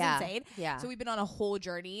 Like this is insane." Yeah. So we've been on a whole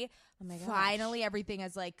journey. Oh my gosh. Finally, everything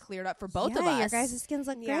has like cleared up for both of Your us. guys' skins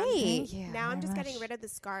look Yeah. great. Yeah. Now I'm just getting rid of the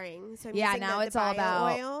scarring. So I'm Yeah, using now the it's all bio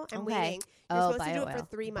about- oil. I'm Okay. waiting. You're Oh, supposed to do bio it for oil.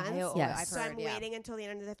 3 months. Bio oil, Yes. I've So heard, I'm yeah. waiting until the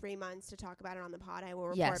end of the 3 months to talk about it on the pod. I will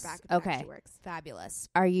report Yes. back if Okay. it actually works. Fabulous.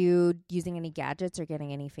 Are you using any gadgets or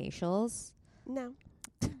getting any facials? No.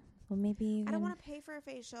 Well, maybe I don't want to pay for a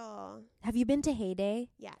facial. Have you been to Heyday?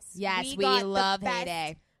 Yes. Yes, we got the love best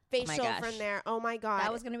Heyday. facial gosh. from there. Oh my God.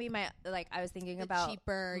 That was gonna be my I was thinking The about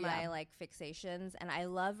cheaper, my yeah. like fixations, and I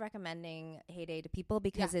love recommending Heyday to people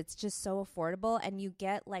because it's just so affordable, and you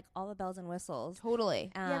get like all the bells and whistles.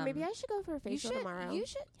 Totally. yeah, maybe I should go for a You facial should. tomorrow. You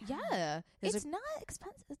should. Yeah. There's It's not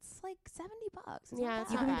expensive. It's like $70. It's Yeah, not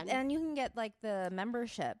it's bad. not bad. and you can get like the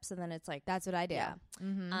memberships, and then it's like That's what I do. Yeah.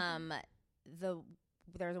 Mm-hmm.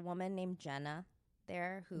 There's a woman named Jenna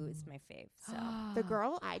there who is my fave. So The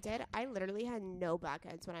girl I did, I literally had no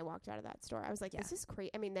blackheads when I walked out of that store. I was like, this is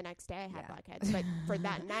crazy. I mean, the next day I had blackheads, but for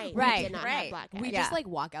that night, I did not have blackheads. We just like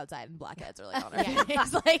walk outside and blackheads are like on our Yeah.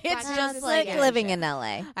 face. Like it's Blackheads just is like like living in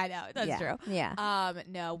LA. I know that's Yeah. true. Yeah.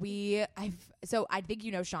 No, so I think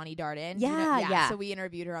you know Shawnee Darden. Yeah, Do you know? yeah. So we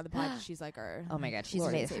interviewed her on the pod. She's like our Oh my God, she's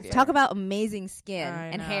Lord and amazing. Savior. Talk about amazing skin I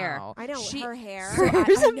and hair. know. I know She- her hair.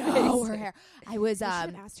 I know her hair. I was should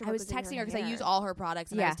have asked her I what was was in her texting her because I hair. use all her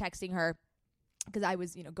products, and I Yeah. was texting her because I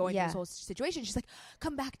was going through this whole situation. She's like,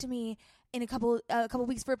 "Come back to me in a couple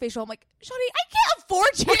weeks for a facial." I'm like, "Shawnee, I can't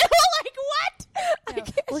afford you." Like what? I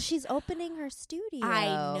can't. Well, she's opening her studio. I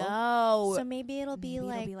know. So maybe it'll be Maybe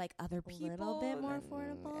like it'll be like other people, a little bit more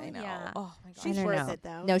affordable. I know. Yeah. Oh my god. She's I don't worth know. it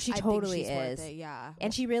though. No, she I think totally she's worth is. it, yeah.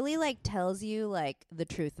 And she really like tells you like the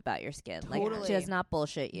truth about your skin. Like Totally. she does not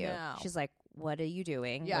bullshit you. No. She's like, what are you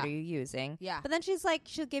doing? Yeah. What are you using? Yeah. But then she's like,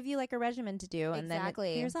 she'll give you like a regimen to do, and then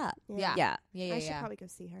Exactly. it clears up. Yeah. Yeah. Yeah. I should probably go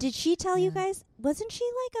see her. Did she tell you Yeah. guys? Wasn't she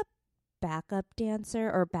like a backup dancer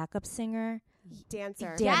or backup singer?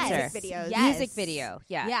 Dancer. Dancer. Music videos. Yes. Music video.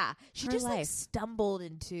 Yeah. Yeah. She Her just like life. stumbled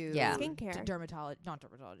into Skincare. dermatology, not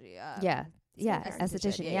dermatology. Yeah. Yeah. Skincare.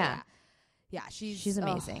 Esthetician. Yeah. Yeah. She's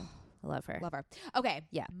amazing. I love her. Love her. Okay.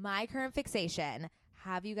 Yeah. My current fixation.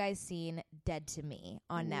 Have you guys seen Dead to Me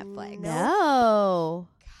on Netflix? No.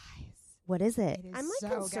 Guys. What is it? It is I'm like so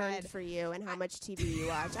concerned good. for you and how much TV you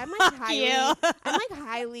watch. I'm like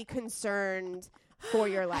highly concerned for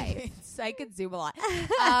your life. I could zoom a lot.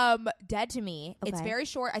 Dead to Me. It's Okay. very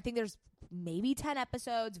short. I think there's maybe 10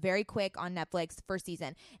 episodes, very quick on Netflix, first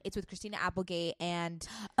season. It's with Christina Applegate and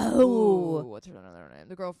what's her other name?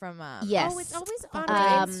 The girl from Yes. Oh, it's always on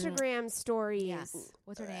our Instagram stories. Yes.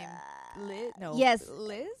 What's her name? Liz? No. yes.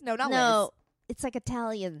 Liz? No, not No. Liz. It's like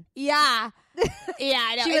Italian. Yeah. Yeah,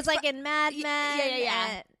 I know. She was It's like in Mad Men.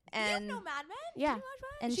 yeah. And you know Mad Men? Yeah. Did you watch Mad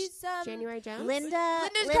Men? And she's January Jones. Linda's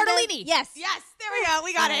Cardellini. Yes. Yes. There we go.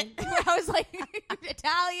 We got it. I was like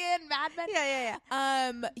Italian Mad Men.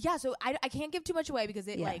 Yeah. Yeah. So I can't give too much away because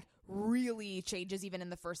it Yeah. like really changes even in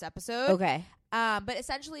the first episode. Okay. But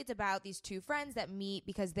essentially it's about these two friends that meet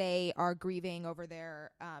because they are grieving over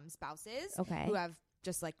their spouses. Okay. Who have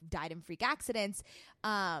just like died in freak accidents.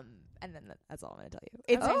 And then that's all I'm gonna tell you.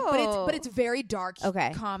 It's Oh. but it's very dark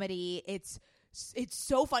Okay. comedy. It's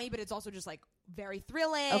so funny, but it's also just like very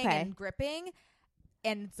thrilling Okay. and gripping.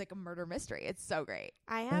 And it's like a murder mystery. It's so great.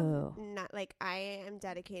 I have Oh. not like I am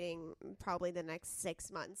dedicating probably the next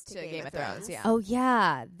 6 months to To Game of Thrones. yeah. Oh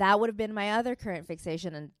yeah, that would have been my other current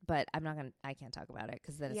fixation, but I can't talk about it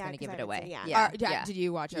because then it's Yeah, gonna 'cause give I it haven't away. seen- yeah. Yeah. Did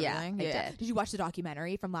you watch Yeah, everything? I did. Did you watch the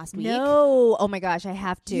documentary from last week? No. Oh my gosh, I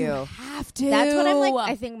have to. You have to. That's what I'm like.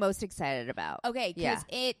 I think most excited about. Okay, because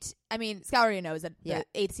Yeah. I mean, Scott already knows that Yeah. the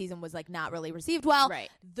 8th season was like not really received well. Right.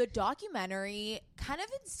 The documentary kind of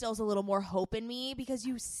instills a little more hope in me because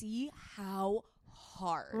you see how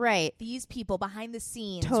hard Right. these people behind the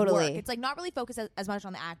scenes Totally. work. It's like not really focused as much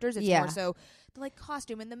on the actors. It's Yeah. more so the like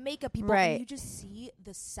costume and the makeup people. Right. And you just see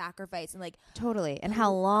the sacrifice and like Totally. And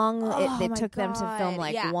how long Oh they my took them to film God.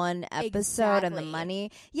 like Yeah. one episode and the Exactly.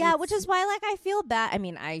 money. Yeah, which is why like I feel bad. I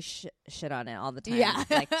mean, I shit on it all the time. Yeah.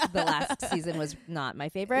 Like the last season was not my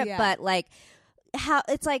favorite, Yeah. but like how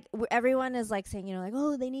it's like everyone is like saying, like,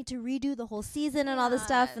 oh, they need to redo the whole season and all this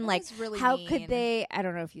stuff. And like, that's really how mean. could they? I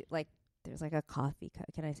don't know if you like, there's like a coffee cup.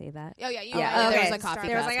 Can I say that? Oh yeah, Yeah, There okay. was a coffee.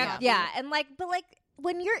 There was cup, like yeah. and like, but like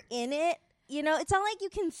when you're in it, it's not like you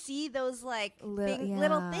can see those like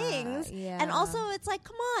little things. Yeah. And also, it's like,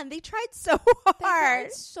 come on, they tried so They hard.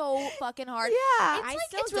 tried so fucking hard. Yeah. It's I like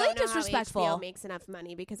still it's don't really know disrespectful. how HBO makes enough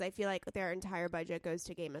money because I feel like their entire budget goes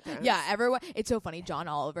to Game of Thrones. Yeah, everyone. It's so funny. John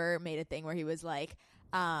Oliver made a thing where he was like,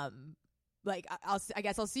 I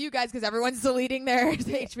guess I'll see you guys because everyone's deleting their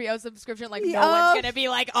HBO subscription. Like, no one's gonna be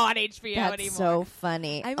like on HBO That's anymore. so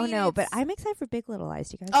funny. I Oh mean, no, but I'm excited for Big Little Lies.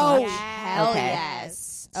 Do you guys? Oh, watch? hell Okay.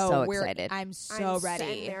 yes! So we're excited. I'm so I'm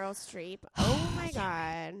ready. set Meryl Streep. Oh my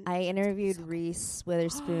god! I interviewed Reese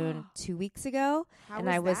Witherspoon 2 weeks ago, How and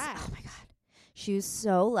was I was that? oh my god, she was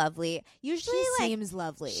so lovely. Usually, She like, seems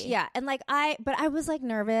lovely. yeah, and like but I was like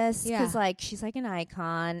nervous Yeah. because like she's like an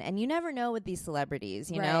icon, and you never know with these celebrities,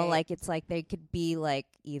 you know, Right. like it's like they could be like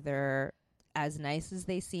either as nice as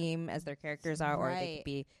they seem as their characters are, or they Right. could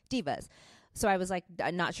be divas. So I was like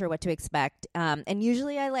not sure what to expect. And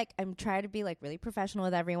usually I'm trying to be like really professional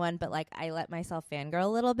with everyone, but like I let myself fangirl a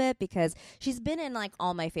little bit because she's been in like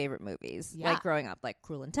all my favorite movies, Yeah. like growing up, like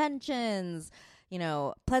Cruel Intentions, you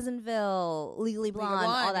know, Pleasantville, Legally Blonde,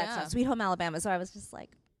 all that yeah. stuff, Sweet Home Alabama. So I was just like,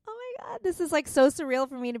 oh my God, this is like so surreal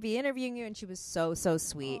for me to be interviewing you. And she was so, so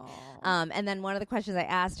sweet. And then one of the questions I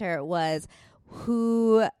asked her was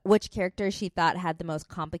which character she thought had the most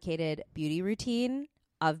complicated beauty routine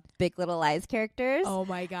of Big Little Lies characters. Oh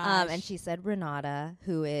my gosh. And she said Renata,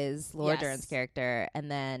 who is Laura Yes. Dern's character,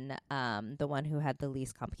 and then the one who had the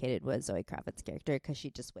least complicated was Zoe Kravitz's character because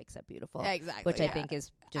she just wakes up beautiful, Exactly. which I yeah. think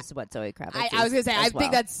is just what Zoe Kravitz. I was gonna say I as well.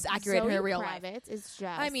 think that's accurate Zoe in her real Kravitz life. is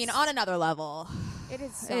just. I mean, on another level. it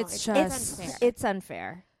is. So, it's it's just- unfair. It's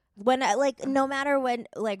unfair. When like no matter when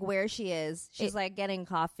like where she is, she's like getting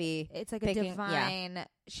coffee. It's like picking- a divine.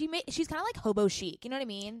 She's kind of like hobo chic. You know what I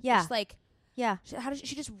mean? Yeah. Just like Yeah,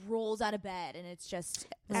 she just rolls out of bed and it's just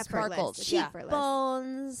Effortless. sparkles. It's Yeah. effortless.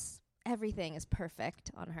 bones, everything is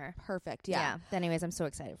perfect on her. Perfect. Yeah. Anyways, I'm so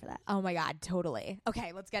excited for that. Oh my God. Totally.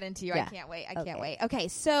 Okay. Let's get into you. Yeah. I can't wait. I Okay. can't wait. Okay.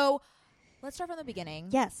 So let's start from the beginning.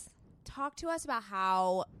 Yes. Talk to us about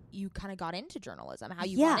how you kind of got into journalism, how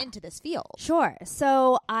you Yeah. got into this field. Sure.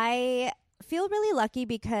 So I feel really lucky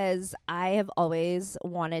because I have always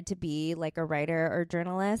wanted to be like a writer or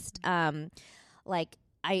journalist. When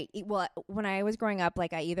I was growing up,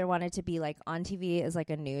 like I either wanted to be like on TV as like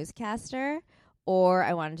a newscaster, or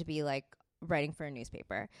I wanted to be like writing for a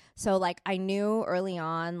newspaper. So like I knew early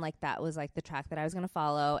on like that was like the track that I was going to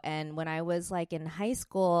follow. And when I was like in high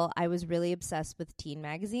school, I was really obsessed with teen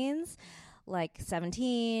magazines like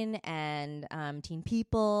 17 and Teen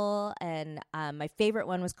People, and my favorite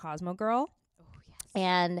one was Cosmo Girl. Oh, yes.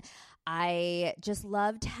 And I just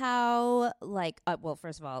loved how, like, well,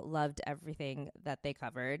 first of all, loved everything that they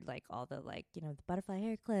covered, like all the, like, you know, the butterfly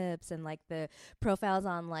hair clips and like the profiles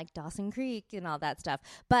on like Dawson Creek and all that stuff.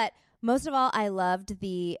 But most of all, I loved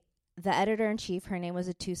the editor in chief. Her name was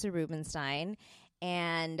Atusa Rubenstein.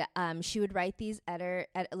 And she would write these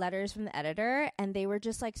letters from the editor, and they were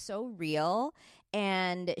just like so real.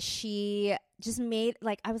 And she just made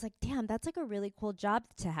like, I was like, damn, that's like a really cool job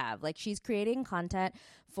to have. Like, she's creating content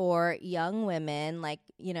for young women, like,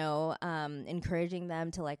 you know, encouraging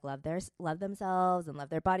them to like love themselves and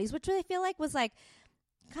love their bodies, which I feel like was like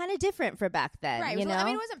kind of different for back then. Right. You know, I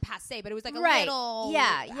mean, it wasn't passe, but it was like a Right. little.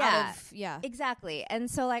 Yeah. Yeah. Exactly. And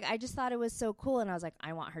so like I just thought it was so cool, and I was like,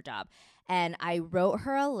 I want her job. And I wrote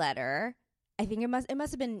her a letter. I think it must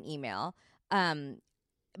have been an email.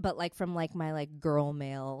 But like from like my like girl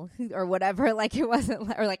mail or whatever, like it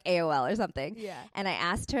wasn't, or like AOL or something. Yeah. And I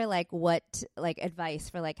asked her like what like advice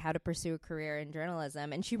for like how to pursue a career in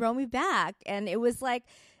journalism, and she wrote me back. And it was like,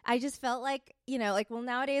 I just felt like, you know, like, well,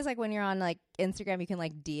 nowadays, like when you're on like Instagram, you can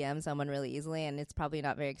like DM someone really easily, and it's probably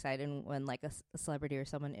not very exciting when like a celebrity or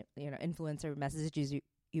someone, you know, influencer messages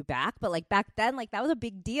you back. But like back then, like that was a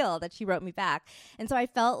big deal that she wrote me back. And so I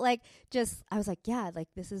felt like I was like, yeah, like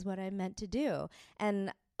this is what I meant to do.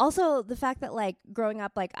 And also the fact that like growing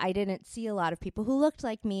up, like I didn't see a lot of people who looked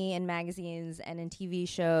like me in magazines and in TV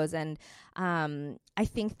shows. And I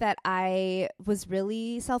think that I was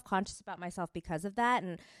really self-conscious about myself because of that.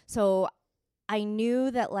 And so I knew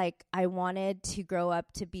that like I wanted to grow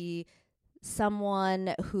up to be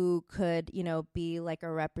someone who could, you know, be like a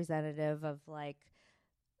representative of like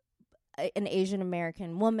an Asian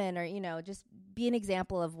American woman, or, you know, just be an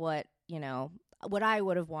example of what, you know, what I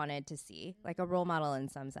would have wanted to see, like a role model in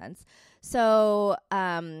some sense. So,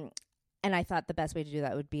 and I thought the best way to do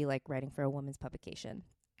that would be like writing for a women's publication.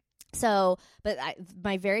 So, but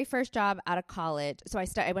my very first job out of college, so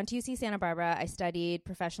I went to UC Santa Barbara. I studied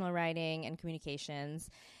professional writing and communications.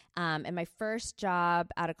 And my first job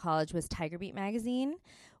out of college was Tiger Beat magazine,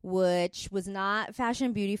 which was not fashion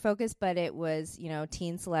and beauty focused, but it was, you know,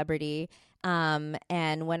 teen celebrity. And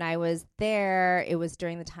when I was there, it was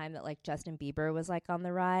during the time that like Justin Bieber was like on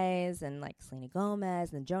the rise, and like Selena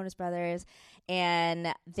Gomez and the Jonas Brothers. And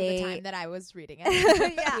The time that I was reading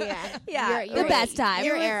it. yeah. Your The best time.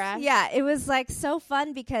 Your It was- era. Yeah. It was like so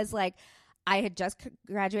fun because like I had just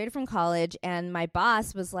graduated from college, and my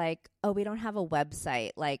boss was like, "Oh, we don't have a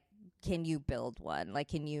website. Like, can you build one? Like,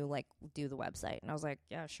 can you like do the website?" And I was like,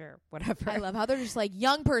 "Yeah, sure, whatever." I love how they're just like,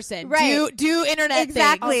 young person, Right. do internet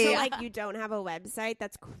Exactly. things. Also, like, you don't have a website.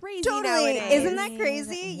 That's crazy. Totally. Nowadays. Isn't that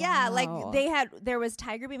crazy? Yeah. Wow. Like there was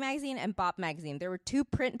Tiger Beat magazine and Bop magazine. There were 2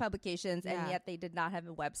 print publications, and Yeah. yet they did not have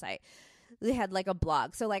a website. They had like a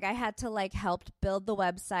blog. So like I had to like help build the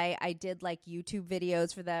website. I did like YouTube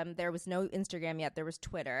videos for them. There was no Instagram yet. There was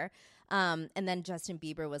Twitter. And then Justin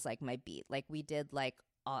Bieber was like my beat. Like we did like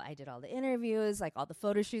I did all the interviews, like all the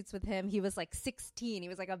photo shoots with him. He was like 16. He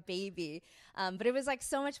was like a baby. But it was like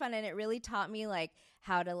so much fun, and it really taught me like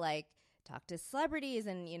how to like talk to celebrities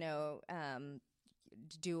and, you know,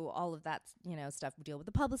 do all of that, you know, stuff, deal with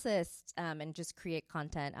the publicists, and just create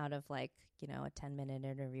content out of like, you know, a 10-minute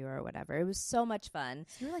interview or whatever. It was so much fun.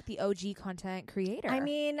 So you're like the OG content creator. I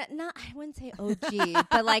mean, I wouldn't say OG,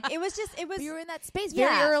 but like it was. But you were in that space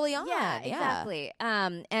very early on. Yeah, exactly.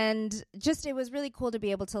 And just it was really cool to be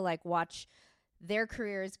able to like watch their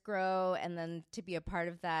careers grow, and then to be a part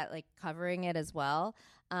of that, like covering it as well.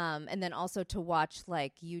 And then also to watch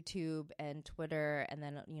like YouTube and Twitter, and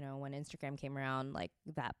then, you know, when Instagram came around, like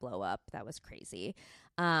that blow up, that was crazy.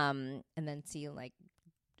 And then see like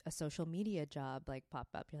a social media job like pop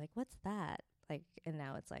up. You're like, what's that? Like, and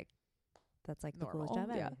now it's like, that's like Normal. the coolest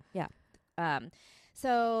job ever. Yeah. Yeah.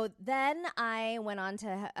 So then I went on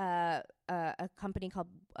to a company called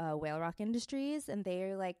Whale Rock Industries, and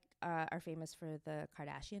they're like are famous for the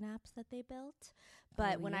Kardashian apps that they built.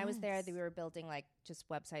 But when I was there, we were building like just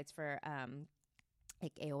websites for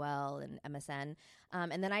like AOL and MSN.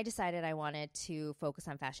 And then I decided I wanted to focus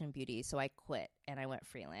on fashion and beauty. So I quit and I went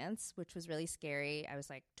freelance, which was really scary. I was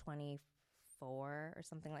like 24 or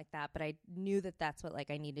something like that. But I knew that that's what like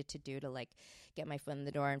I needed to do to like get my foot in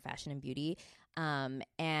the door in fashion and beauty.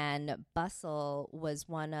 And Bustle was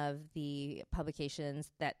one of the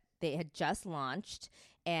publications that they had just launched.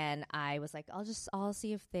 And I was like, I'll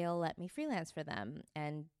see if they'll let me freelance for them.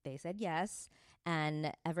 And they said yes.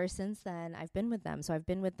 And ever since then, I've been with them. So I've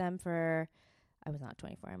been with them for, I was not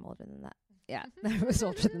 24. I'm older than that. Yeah, I was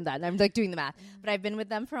older than that. And I'm like doing the math. But I've been with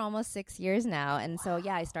them for almost 6 years now. And so,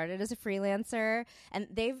 yeah, I started as a freelancer. And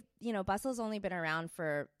they've, you know, Bustle's only been around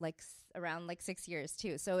for like around like 6 years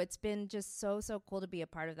too. So it's been just so cool to be a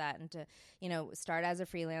part of that, and to, you know, start as a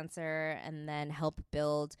freelancer and then help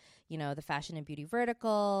build, you know, the fashion and beauty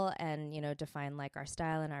vertical, and, you know, define like our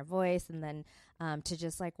style and our voice, and then to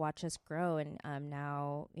just like watch us grow, and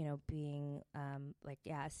now, you know, being like,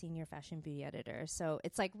 yeah, a senior fashion beauty editor. So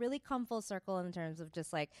it's like really come full circle in terms of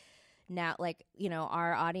just like now, like, you know,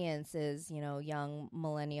 our audience is, you know, young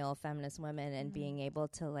millennial feminist women, and being able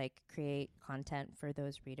to like create content for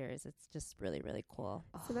those readers, it's just really, really cool.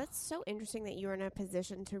 So that's so interesting that you're in a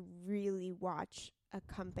position to really watch a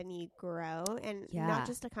company grow, and not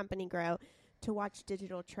just a company grow, to watch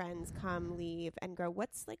digital trends come, leave, and grow.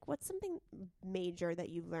 What's something major that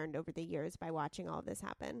you've learned over the years by watching all of this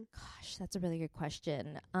happen? Gosh, that's a really good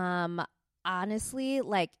question. Honestly,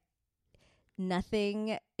 like,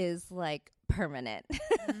 nothing is like permanent.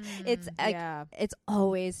 It's it's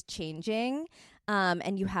always changing,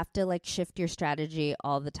 and you have to like shift your strategy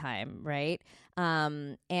all the time, right?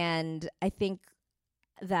 And I think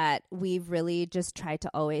that we've really just tried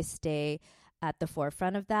to always stay at the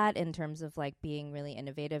forefront of that in terms of like being really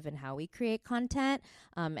innovative in how we create content,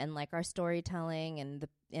 and like our storytelling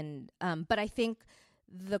but I think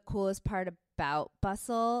the coolest part about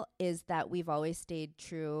Bustle is that we've always stayed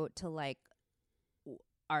true to like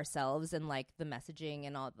ourselves, and like the messaging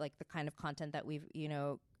and all like the kind of content that we've, you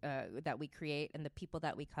know, that we create, and the people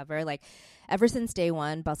that we cover. Like, ever since day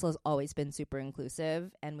one, Bustle has always been super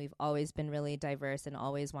inclusive, and we've always been really diverse, and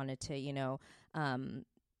always wanted to, you know,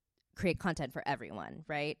 create content for everyone,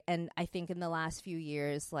 right? And I think in the last few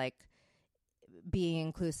years, like, being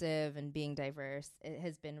inclusive and being diverse, it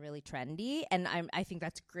has been really trendy, and I think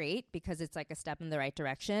that's great because it's like a step in the right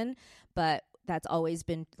direction. But that's always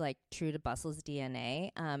been like true to Bustle's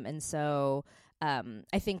DNA, and so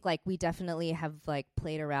I think like we definitely have like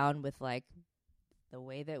played around with like the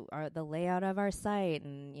way that the layout of our site,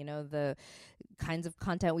 and, you know, the kinds of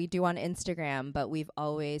content we do on Instagram, but we've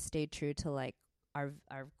always stayed true to like our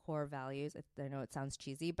core values. I know it sounds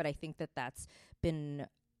cheesy, but I think that that's been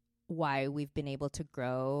why we've been able to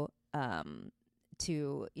grow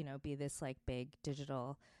to, you know, be this like big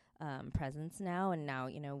digital presence now. And now,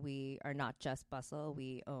 you know, we are not just Bustle.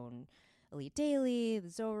 We own Elite Daily, the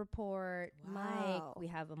Zoe Report, Mike. We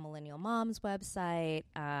have a Millennial Moms website.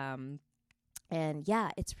 And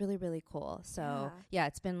yeah, it's really, really cool. So yeah,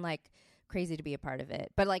 it's been like crazy to be a part of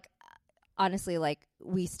it. But like, honestly, like,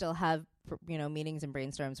 we still have, meetings and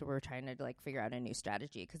brainstorms where we're trying to like figure out a new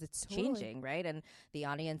strategy because it's changing, right? And the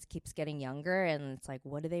audience keeps getting younger, and it's like,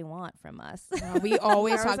 what do they want from us? We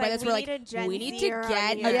always talk about like, this. we We're need a like, Gen we need to Zer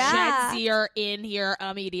get on a here. Yeah. Gen Zer in here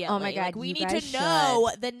immediately. Oh my God, Like, we you need to guys know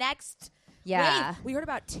should. the next. Yeah. wave. We heard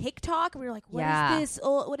about TikTok. And we were like, what Yeah. is this?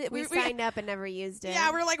 Oh, We signed up and never used it.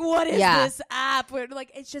 Yeah, we're like, what is Yeah. this app? We're like,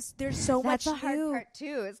 it's just there's so That's much the hard new. part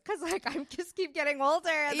too, is because like I'm just keep getting older,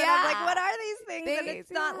 and then Yeah. I'm like, what are these things? And Things,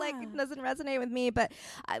 it's not like yeah. it doesn't resonate with me. But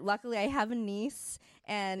luckily, I have a niece,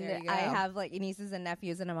 and There you I go. have like nieces and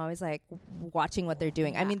nephews, and I'm always like watching what they're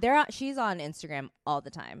doing. I Yeah. mean, she's on Instagram all the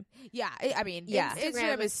time. Yeah, I mean, Yeah.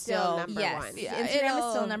 Instagram is still number Yes, one. Yeah, Instagram is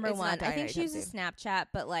it'll- still number it's not one. I dying think she anytime uses soon. Snapchat,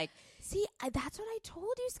 but like, See, that's what I told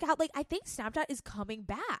you, Scout. Like, I think Snapchat is coming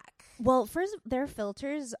back. well, first their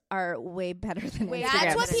filters are way better than Way Instagram.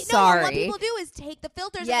 That's what, Sorry. what people do is take the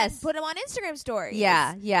filters Yes. and then put them on Instagram stories.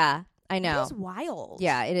 Yeah, I know. It's wild.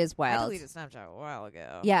 Yeah, it is I wild. deleted Snapchat a while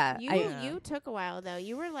ago. Yeah, You took a while though.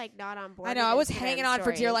 You were like not on board. I know. with I was Instagram hanging on for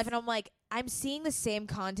dear stories. life, and I'm like, I'm seeing the same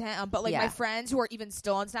content, but like Yeah. my friends who are even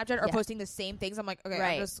still on Snapchat are Yeah. posting the same things. I'm like, okay,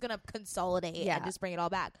 Right. I'm just gonna consolidate Yeah. and just bring it all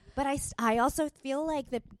back. But I also feel like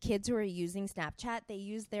the kids who are using Snapchat, they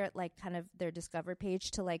use their like kind of their Discover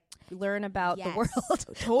page to like learn about the Yes. world.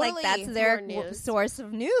 Totally. Like that's their More news. source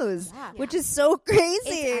of news, Yeah. which is so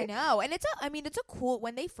crazy. I know, and it's a cool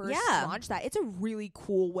when they first Yeah. launched that. It's a really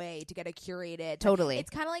cool way to get a curated. Totally. It's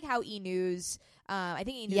kind of like how E-News. I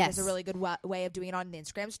think E-News Yes. is a really good way of doing it on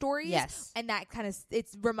Instagram stories. Yes. and that kind of it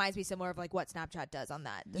reminds me similar of like what Snapchat does on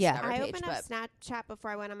that. Yeah. Discover I page, opened but up Snapchat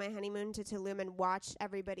before I went on my honeymoon to Tulum and watched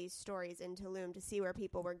everybody's stories in Tulum to see where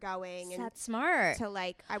people were going and That's smart. to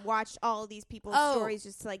like I watched all these people's Oh. stories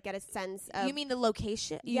just to like get a sense of. you mean the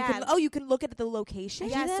location? Yeah. You can look at the location. I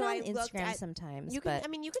Yeah, do that so on I looked Instagram at- sometimes. you can? but I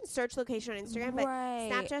mean, you can search location on Instagram, but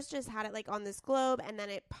Right. Snapchat just had it like on this globe, and then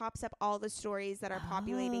it pops up all the stories that are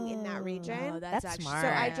populating in that region. Oh, that's actually smart. So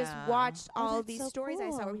I yeah. just watched Oh, all that's these so stories. I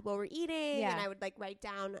saw cool. where people were eating, Yeah. and I would like write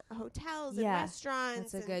down hotels and Yeah.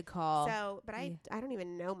 restaurants. That's a and good call. So, but I don't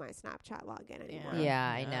even know my Snapchat login anymore. Yeah,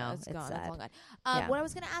 I know. It's It's gone. sad. It's long gone. Yeah. What I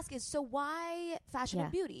was going to ask is, so why fashion Yeah.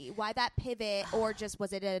 and beauty? Why that pivot, or just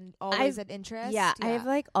was it always an interest? Yeah, I've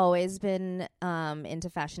like always been into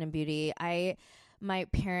fashion and beauty. My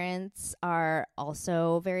parents are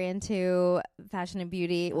also very into fashion and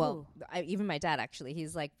beauty. Well, even my dad actually.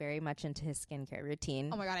 He's like very much into his skincare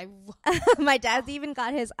routine. Oh my god, My dad's even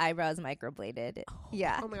got his eyebrows microbladed.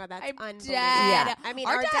 Yeah. Oh my god, that's I'm unbelievable. dead. Yeah. I mean,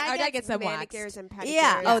 Our our dad dad gets them manicures waxed. and pedicures.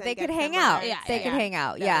 Yeah. Oh, and they could gets hang them out. waxed. Yeah, They yeah, could yeah. hang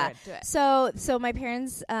out. Yeah, Yeah. we're into it. So my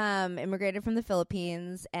parents immigrated from the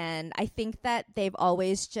Philippines, and I think that they've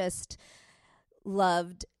always just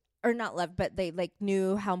loved, or not loved, but they like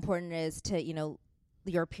knew how important it is to,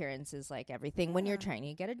 your appearance is like everything when you're trying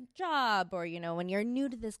to get a job, or when you're new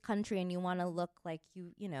to this country and you want to look like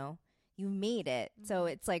you made it. So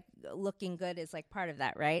it's like looking good is like part of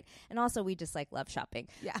that, right? And also we just like love shopping.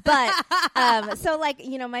 Yeah. But so like,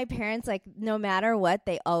 my parents, like no matter what,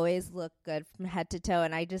 they always look good from head to toe,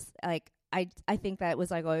 and I just like I think that was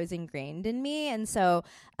like always ingrained in me. And so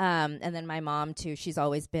and then my mom too, she's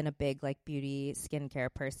always been a big like beauty skincare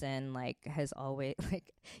person, like has always like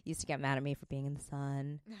used to get mad at me for being in the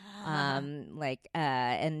sun.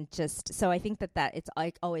 And just so I think that it's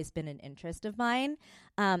like always been an interest of mine.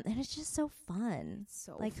 And it's just so fun.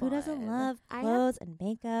 So Like who doesn't fun. love I have- clothes and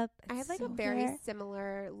makeup? I have like a Skincare? very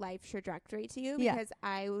similar life trajectory to you Yeah. because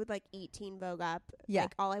I would like eat Teen Vogue up. Yeah.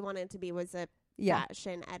 Like all I wanted to be was a Yeah.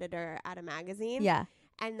 fashion editor at a magazine. Yeah.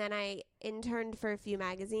 And then I interned for a few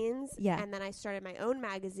magazines. Yeah. And then I started my own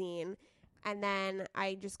magazine. And then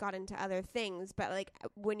I just got into other things. But like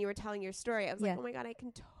when you were telling your story, I was Yeah. like, oh my God, I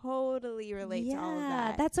can totally relate to all of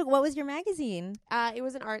Yeah, that. what was your magazine? It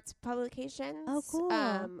was an arts publication. Oh, cool.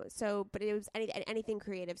 But it was anything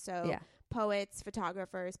creative. So Yeah. poets,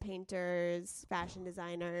 photographers, painters, fashion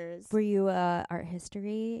designers. Were you art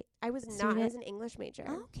history? I was not. I student? was an English major.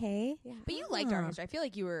 Okay. Yeah. But you liked art Huh. history. I feel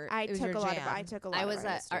like you were. I it was took your a lot jam. of. I took a lot. I of was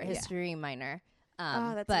an art Yeah. history minor.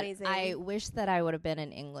 That's but amazing. I wish that I would have been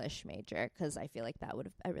an English major because I feel like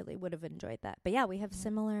I really would have enjoyed that. But yeah, we have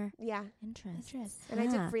similar Yeah. interests. And I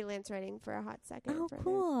Yeah. did freelance writing for a hot second. Oh, for the-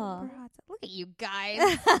 cool. for hot Look at you guys.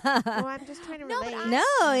 well, I'm just trying to No, but relate.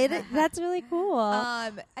 No, that's really cool.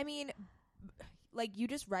 I mean, like you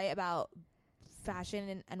just write about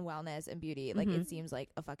fashion and wellness and beauty. Like Mhm. it seems like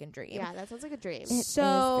a fucking dream. Yeah, that sounds like a dream. It is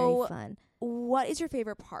so- very fun. What is your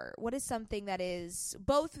favorite part? What is something that is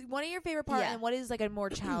both one of your favorite part Yeah. and what is like a more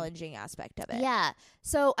challenging aspect of it? Yeah.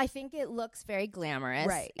 So I think it looks very glamorous.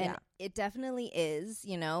 Right, And yeah. it definitely is,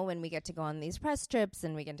 when we get to go on these press trips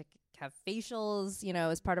and we get to have facials, you know,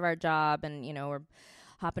 as part of our job, and you know, we're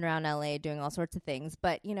hopping around LA doing all sorts of things.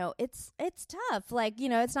 But you know, it's tough. Like, you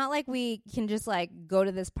know, it's not like we can just like go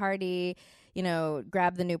to this party, you know,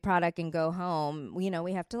 grab the new product and go home. You know,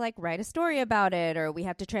 we have to like write a story about it, or we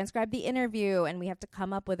have to transcribe the interview, and we have to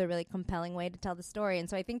come up with a really compelling way to tell the story. And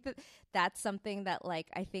so I think that that's something that like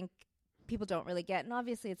I think people don't really get. And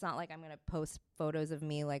obviously it's not like I'm going to post photos of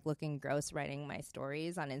me like looking gross writing my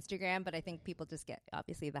stories on Instagram, but I think people just get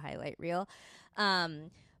obviously the highlight reel.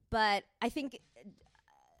 But I think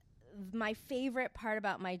my favorite part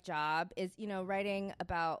about my job is, you know, writing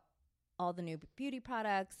about all the new beauty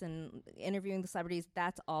products and interviewing the celebrities.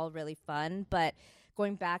 That's all really fun. But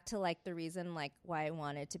going back to like the reason like why I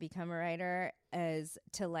wanted to become a writer is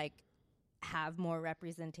to like have more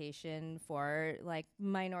representation for like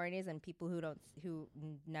minorities and people who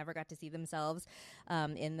never got to see themselves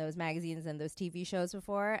in those magazines and those TV shows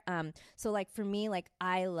before. So like for me, like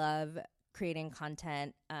I love creating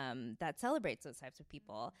content that celebrates those types of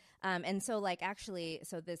people. And so like actually,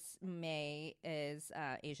 so this May is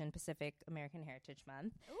Asian Pacific American Heritage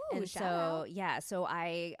Month. Ooh, and shout so out. yeah, so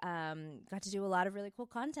I got to do a lot of really cool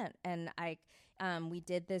content, and we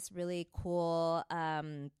did this really cool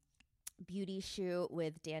beauty shoot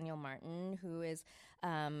with Daniel Martin, who is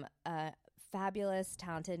a fabulous,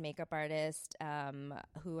 talented makeup artist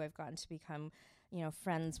who I've gotten to become, you know,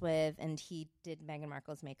 friends with, and he did Meghan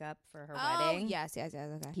Markle's makeup for her wedding. Yes,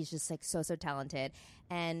 okay. He's just like so talented,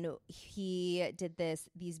 and he did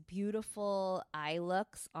these beautiful eye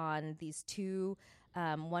looks on these two,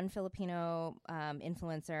 one Filipino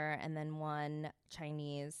influencer and then one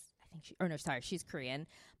Chinese. I think she's Korean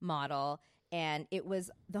model, and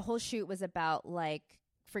the whole shoot was about like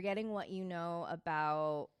forgetting what you know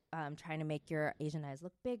about trying to make your Asian eyes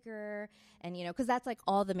look bigger. And, you know, because that's like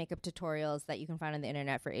all the makeup tutorials that you can find on the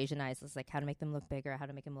internet for Asian eyes is like how to make them look bigger, how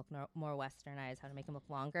to make them look more westernized, how to make them look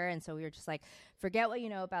longer. And so we were just like, forget what you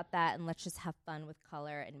know about that and let's just have fun with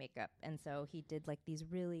color and makeup. And so he did like these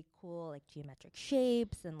really cool like geometric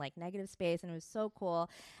shapes and like negative space, and it was so cool.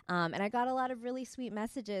 And I got a lot of really sweet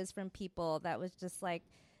messages from people that was just like,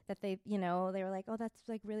 that they, you know, they were like, oh, that's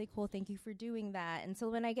like really cool. Thank you for doing that. And so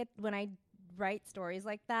when I write stories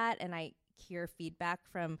like that and I hear feedback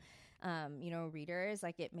from you know, readers,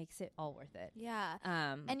 like it makes it all worth it. Yeah.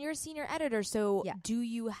 And you're a senior editor, so Yeah. do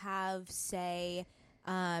you have say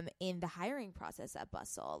in the hiring process at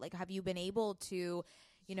Bustle? Like, have you been able to,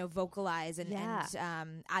 you know, vocalize and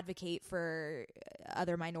advocate for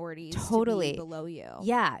other minorities Totally. to be below you?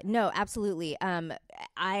 Yeah, no, absolutely.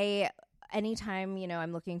 Anytime, you know,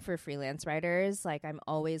 I'm looking for freelance writers, like I'm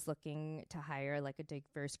always looking to hire like a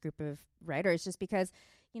diverse group of writers, just because,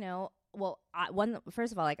 you know, well,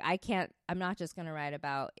 first of all, like I'm not just going to write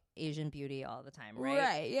about Asian beauty all the time, right?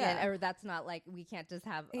 Right, yeah. Or that's not like, we can't just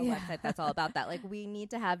have a website that's all about that. Like we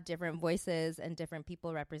need to have different voices and different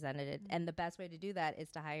people represented. And the best way to do that is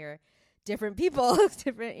to hire different people,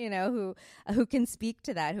 you know, who can speak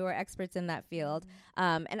to that, who are experts in that field.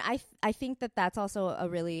 And I think that that's also a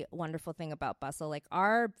really wonderful thing about Bustle. Like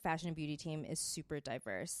our fashion and beauty team is super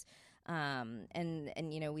diverse. And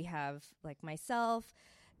you know, we have like myself,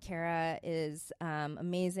 Kara is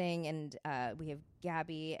amazing, and we have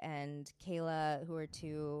Gabby and Kayla, who are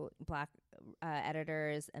two Black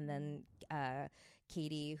editors, and then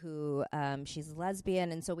Katie, who she's a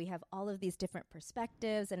lesbian, and so we have all of these different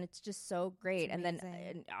perspectives, and it's just so great. And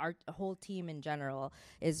then our whole team in general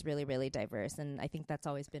is really, really diverse, and I think that's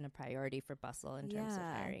always been a priority for Bustle in terms of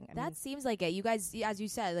hiring. That seems like it. You guys, as you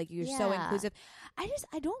said, like you're so inclusive.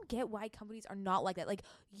 I don't get why companies are not like that. Like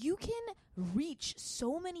you can reach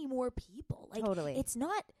so many more people. Like Totally. It's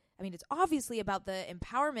not. I mean, it's obviously about the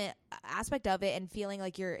empowerment aspect of it and feeling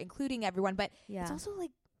like you're including everyone, but it's also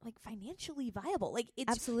like financially viable. Like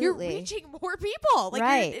it's Absolutely. you're reaching more people. Like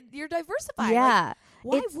Right. you're diversifying. Yeah.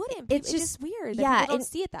 Like, why wouldn't? It's just weird. That yeah, people don't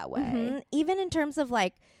see it that way. Mm-hmm. Even in terms of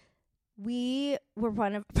like, we were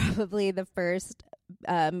one of probably the first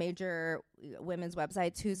major women's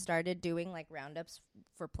websites who started doing like roundups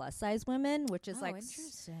for plus size women, which is like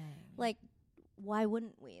interesting. Like, why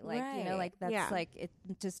wouldn't we? Like, you know, like that's like, it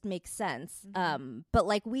just makes sense. Mm-hmm. But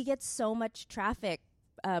like we get so much traffic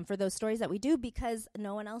for those stories that we do because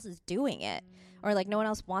no one else is doing it, or like no one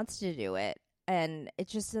else wants to do it. And it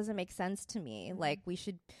just doesn't make sense to me. Mm-hmm. Like we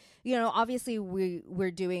should, you know, obviously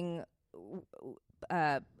we're doing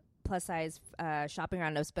plus size shopping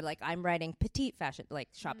roundups, but like I'm writing petite fashion, like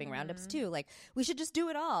shopping roundups too. Like we should just do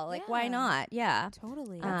it all. Like why not? Yeah,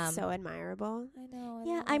 Totally. That's so admirable. I know.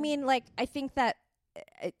 Yeah, I mean, like I think that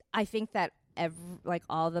like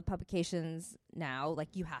all the publications now,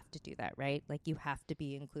 like you have to do that, right? Like you have to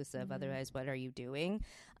be inclusive, otherwise what are you doing?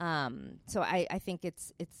 So I think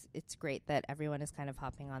it's great that everyone is kind of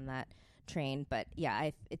hopping on that train. But yeah,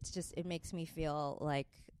 it makes me feel like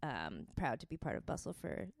proud to be part of Bustle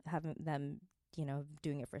for having them,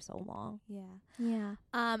 doing it for so long. Yeah.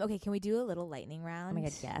 Okay, can we do a little lightning round? Oh my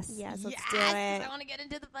God, yes. Yes, let's do it. I want to get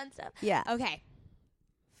into the fun stuff. Yeah. Okay.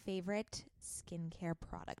 Favorite skincare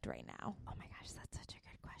product right now? Oh my gosh, that's such a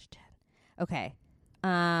good question. Okay.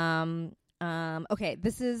 Okay,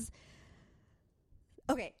 this is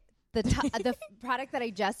the product that I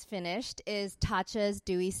just finished is Tatcha's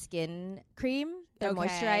Dewy Skin Cream, their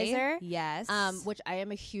moisturizer. Yes. Which I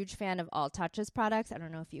am a huge fan of all Tatcha's products. I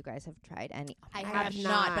don't know if you guys have tried any. I have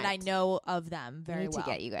not, but I know of them very well. well.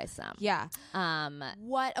 To get you guys some. Yeah.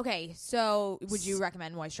 What? Okay. So, would you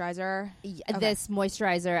recommend moisturizer? This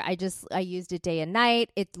moisturizer, I used it day and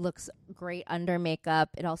night. It looks great under makeup.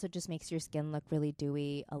 It also just makes your skin look really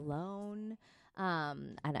dewy alone.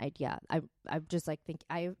 And I just like think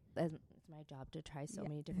it's my job to try so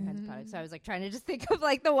many different kinds of products. So I was like trying to just think of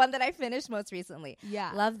like the one that I finished most recently.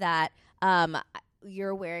 Yeah. Love that.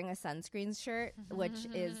 You're wearing a sunscreen shirt, which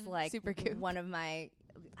is like Supergoop. One of my,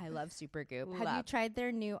 I love Supergoop. Have you tried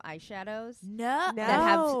their new eyeshadows? No. That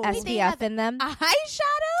have SPF in them?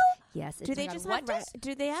 Eyeshadow? Yes. Do they just have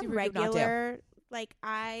do they have Supergoop not regular like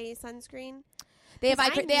eye sunscreen? They have eye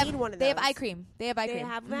cream. cream. One of They have those. eye cream. They have eye They cream.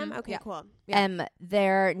 have them? Okay, Yeah. cool. Yeah.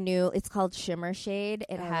 Their new, it's called Shimmer Shade.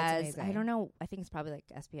 It that's has, I amazing. don't know, I think it's probably like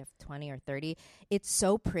SPF 20 or 30. It's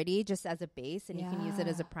so pretty just as a base, and you can use it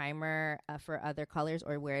as a primer for other colors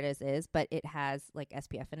or where it is, but it has like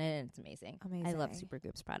SPF in it, and it's amazing. I love Amazing.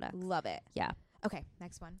 Supergoop's products. Love it. Yeah. Okay,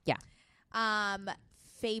 next one. Yeah.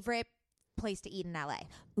 Favorite place to eat in LA?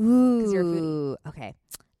 Ooh. you're a foodie. Okay.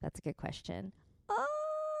 That's a good question.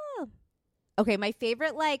 Okay, my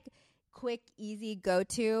favorite like quick, easy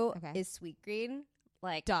go-to is Sweet Green.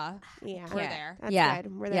 Like, Duh. Yeah. We're there. That's Yeah.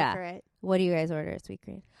 good. We're there Yeah. for it. what do you guys order at Sweet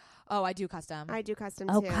Green? Oh, I do custom. I do custom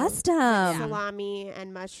Oh, too. custom. Salami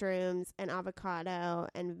and mushrooms and avocado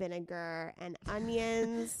and vinegar and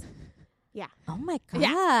onions. Yeah. Oh my gosh.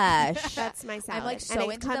 Yeah. That's my salad. like, so and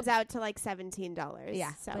it into comes out to like $17.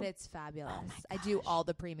 Yeah, So. but it's fabulous. Oh my I do all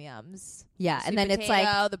the premiums. Yeah, Sweet and then potato, it's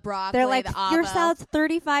like the broccoli, they're like the your avo. salad's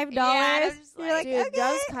 $35. Yeah, I'm just You're like, like, Dude, okay.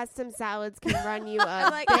 those custom salads can run you a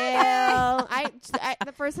like, bill. okay. I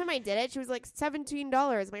the first time I did it, she was like $17. I'm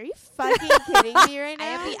like, are you fucking kidding me right now? I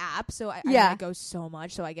have the app, so I go so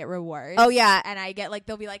much, so I get rewards. Oh yeah. And I get like,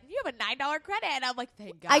 they'll be like, you have a $9 credit, and I'm like,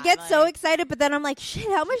 thank God. I get so like, excited, but then I'm like, shit,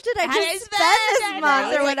 how much did I I just spent spend this it. month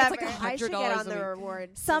or It's like whatever? I should get $100 on the a week.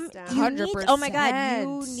 reward Some system. you need, oh my God, you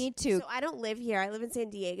 100%. need to. So I don't live here. I live in San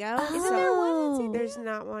Diego. Oh. Isn't there one in San There's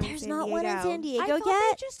not one There's in San not Diego. one in San I Diego thought yet.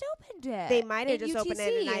 they just opened it. They might have In just opened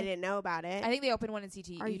it and UTC. I didn't know about it. I think they opened one in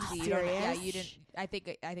CT. Are you UTC. serious? Yeah, you didn't. I think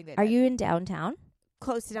they did. Are you in downtown?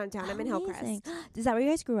 Close to downtown. I'm in Amazing. Hillcrest. Is that where you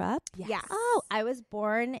guys grew up? Yes. Yeah. Oh, I was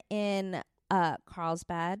born in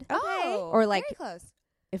Carlsbad. Oh, Or, like, very close.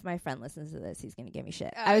 If my friend listens to this, he's gonna give me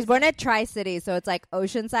shit. Oh, I was born at Tri-City, so it's like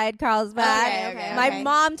Oceanside, Carlsbad. Okay. My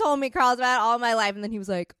mom told me Carlsbad all my life, and then he was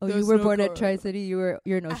like, "Oh, you There's were no born at Carl. Tri-City. You're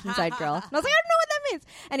an Oceanside girl." And I was like, "I don't know what that means."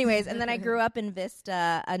 Anyways, and then I grew up in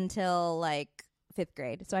Vista until like 5th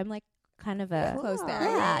grade, so I'm like kind of a Close there.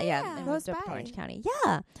 Yeah. Yeah. I Close moved up to by. Orange County.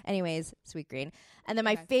 Yeah. Anyways, Sweet Green, and then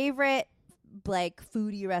my Okay. favorite like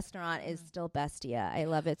foodie restaurant is still Bestia. I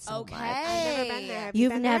love it so Okay. much. I've never been there. Have you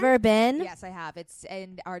You've been there? never been? Yes, I have. It's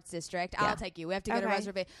in Arts District. Yeah. I'll take you. We have to get a Okay.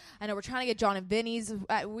 reservation. I know we're trying to get John and Vinny's.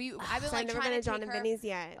 I've been So like I've never trying been to to John take and her. Vinny's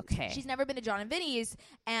yet. Okay. She's never been to John and Vinny's,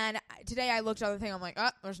 and today I looked at the thing. I'm like, oh,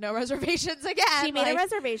 there's no reservations again. She made a Like,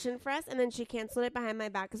 reservation for us, and then she canceled it behind my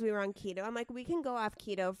back because we were on keto. I'm like, we can go off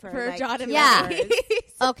keto for like John 2 and Yeah. hours.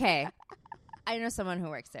 Vinny's. Okay. I know someone who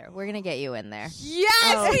works there. We're gonna get you in there.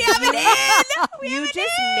 Yes, Oh. we have it in. You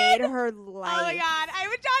just made her life. Oh my God,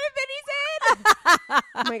 I'm a John and Vinny's in.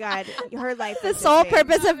 Oh my God, her life. The was sole changed.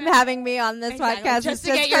 purpose of having me on this Exactly, podcast just is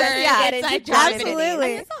to get your yeah, inside John and absolutely.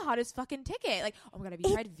 Vinny's. It's the hottest fucking ticket. Like, oh my God, have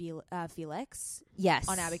you tried Felix Yes.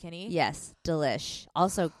 on Abercrombie? Yes, delish.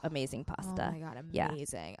 Also amazing Oh pasta. my God, Yeah.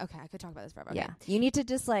 amazing. Okay, I could talk about this forever. Okay. Yeah. You need to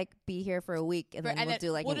just like be here for a week and For- then we'll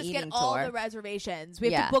do like we'll an just eating get all tour. the reservations. We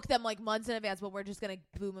have Yeah. to book them like months in advance, but we're just gonna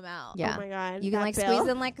boom them out. Yeah. Oh my God, You can that like bill squeeze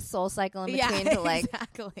in like Soul Cycle in Yeah, between to like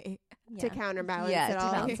exactly. to counterbalance Yeah, it to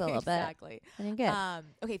all. balance a little bit. Exactly. I think good.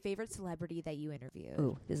 Okay, favorite celebrity that you interviewed?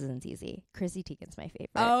 Ooh, this isn't easy. Chrissy Teigen's my favorite.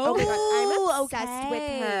 Oh my God, I'm obsessed with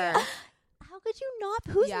okay. her. How could you not?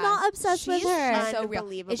 Who's Yeah. not obsessed with She's her? fun. So real.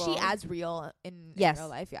 Unbelievable. Is she as real in Yes. real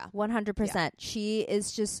life? Yeah. 100%. She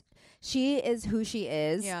is just, she is who she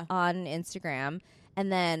is Yeah. on Instagram.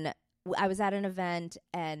 And then I was at an event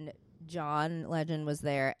and John Legend was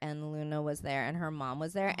there and Luna was there and her mom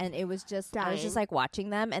was there, and it was just I was just Dying. like watching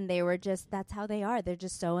them, and they were just that's how they are. They're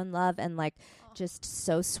just so in love and like just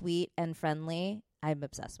so sweet and friendly. I'm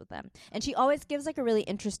obsessed with them. And she always gives like a really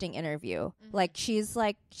interesting interview. Like she's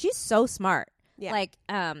so smart. Yeah. Like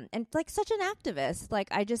and like such an activist. Like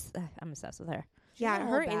I'm obsessed with her. Yeah, gotta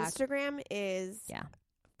her hold back. Instagram is Yeah.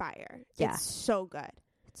 fire. Yeah. It's so good.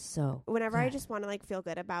 It's so Whenever I good. just want to like feel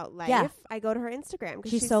good about life, Yeah. I go to her Instagram.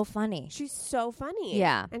 'Cause she's so funny. She's so funny.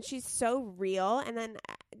 Yeah. And she's so real. And then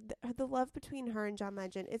the love between her and John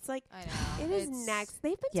Legend, it's like, I know. it is next.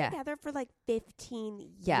 They've been Yeah. together for like 15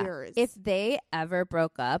 Yeah. years. If they ever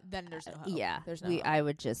broke up, Then there's no hope. yeah, There's no hope. I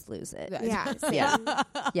would just lose it. Yeah. Yeah.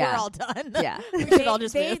 We're all done. Yeah. We should all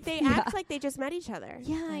just they move. they act like they just met each other.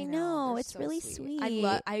 Yeah, I know. They're It's so really sweet.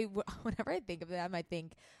 I whenever I think of them, I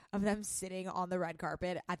think of them sitting on the red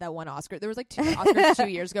carpet at that one Oscar. There was like 2 Oscars 2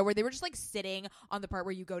 years ago where they were just like sitting on the part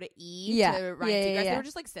where you go to eat Yeah. to Ryan Yeah, Seacrest. yeah, They yeah. were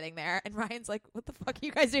just like sitting there, and Ryan's like, "What the fuck are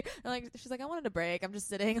you guys doing?" And like, she's like, "I wanted a break. I'm just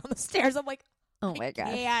sitting on the stairs." I'm like, Oh my gosh.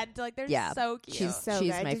 and like they're Yeah. so cute. She's So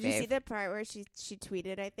She's good. my Did you see fave. the part where she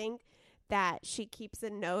tweeted, I think, that she keeps a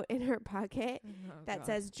note in her pocket that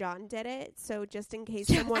says John did it, so just in case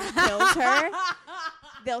someone kills her,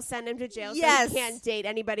 they'll send him to jail Yes. so he can't date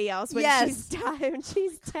anybody else when Yes. she's died, when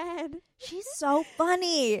she's dead. She's so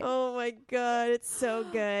funny. Oh my god, it's so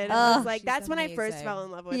good. I Ugh. was like, She's that's when I first amazing. fell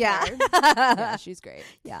in love with Yeah. her. Yeah, she's great.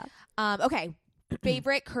 Yeah. Okay.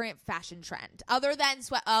 Favorite current fashion trend other than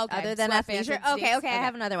sweat? Okay, Other than sweatpants athleisure. and Okay, sneaks? I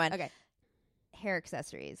have another one. Okay. Hair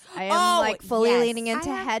accessories. I am Oh, like fully yes. leaning into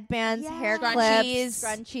I have- headbands, yeah. hair Scrunchies. clips,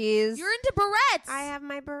 scrunchies. You're into barrettes. I have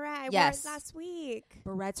my beret. I Yes. wore it last week.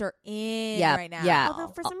 Barrettes are in Yeah, right now. yeah. Although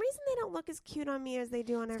for some reason they don't look as cute on me as they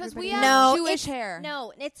do on because everybody we else. have No, Jewish it's- hair.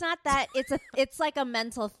 No, it's not that. It's like a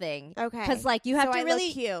mental thing. Okay. Because like you have So to I look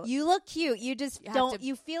really cute. You look cute. You just You have don't. to-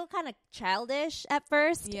 You feel kind of childish at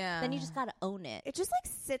first. Yeah. Then you just gotta own it. It just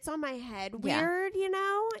like sits on my head Yeah. weird, you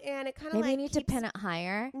know, and it kind of Maybe like you need to keeps- pin it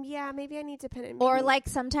higher. Yeah, maybe I need to pin it. Or maybe- like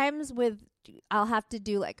sometimes with I'll have to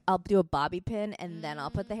do like I'll do a bobby pin and then I'll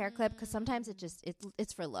put the hair clip because sometimes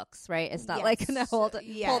it's for looks, right? It's not Yes. like gonna hold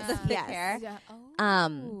Yes. the thick Yes. hair. Yeah.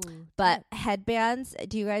 Oh. But headbands,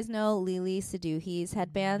 do you guys know Lily Saduhi's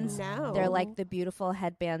headbands? No. They're like the beautiful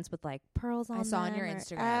headbands with like pearls on I saw on them your or-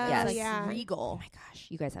 Instagram. Oh, Yes. It's like yeah. Oh regal. my gosh,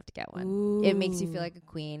 you guys have to get one. It makes you feel like a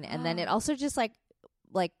queen, and then it also just like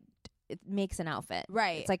it makes an outfit.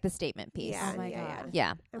 Right. It's like the statement piece. Yeah, Oh my yeah, god.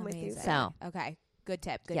 Yeah. I'm with you. Amazing. there. So Okay. Good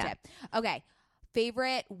tip. Good Yeah. tip. Okay.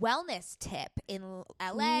 Favorite wellness tip in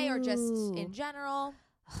LA or just Ooh. in general?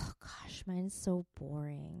 oh gosh, mine's so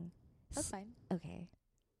boring. That's fine. Okay,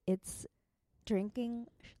 it's drinking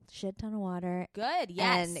shit ton of water Good.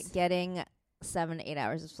 Yes. and getting 7 to 8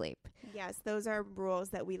 hours of sleep. Yes, those are rules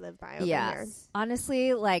that we live by over Yeah. here.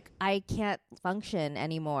 Honestly, like I can't function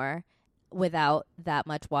anymore without that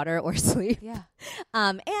much water or sleep. yeah.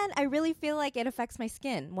 And I really feel like it affects my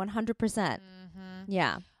skin 100%. Mm-hmm.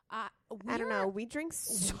 Yeah. I don't know. We drink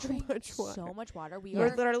so much water. So much water. We We're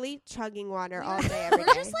are literally chugging water all we're- day, every We're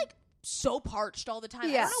day. just like so parched all the time.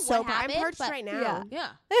 Yeah. I don't know so what happened. I'm parched but right now. Yeah.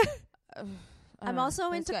 Yeah. I'm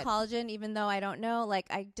also It's into good. collagen, even though I don't know. Like,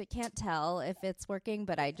 can't tell if it's working,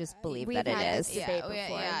 but I just believe We've that it had is. this debate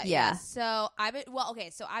before. Yeah. So I've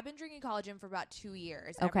been drinking collagen for about 2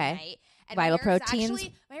 years. Okay. Every night. And Vital my hair is proteins?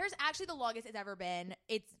 my hair is actually the longest it's ever been.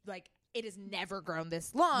 It's like it has never grown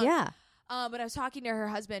this long. Yeah. But I was talking to her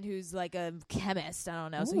husband, who's like a chemist. I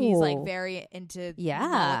don't know, so he's like Ooh. very into Yeah.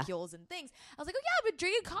 molecules and things. I was like, "Oh yeah, I've been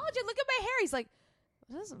drinking collagen. Look at my hair." He's like,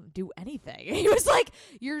 "It doesn't do anything." He was like,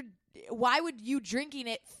 why would you drinking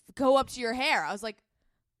it go up to your hair?" I was like,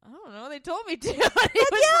 "I don't know. They told me to."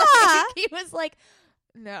 He was like,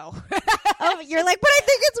 "No." Oh, you're like, but I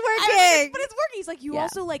think it's working. But it's working. He's like, you Yeah.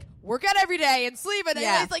 also like work out every day and sleep, and then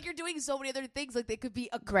Yeah. it's like you're doing so many other things. Like they could be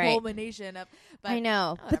a Right. culmination of. But I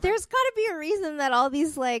know, whatever. but there's got to be a reason that all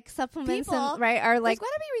these like supplements People- and, right are like. There's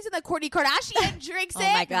got to be a reason that Kourtney Kardashian drinks Oh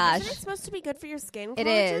it. my gosh. Isn't it supposed to be good for your skin? It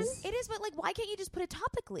collagen? is. It is, but like, why can't you just put it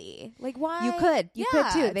topically? Like, why? You could Yeah,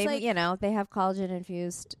 too. it's They, like- they have collagen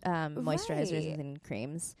infused moisturizers Right. and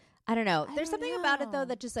creams. I don't know. I There's don't something about it though know.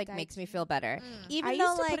 that just like That- makes me feel better. Even I though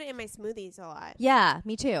used to like, put it in my smoothies a lot. yeah,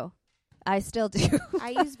 me too. I still do.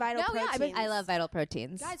 I use Vital No, yeah, Proteins. I love Vital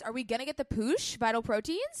Proteins. Guys, are we gonna get the Poosh Vital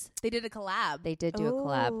Proteins? They did a collab. They did do a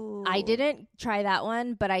collab. I Ooh. didn't try that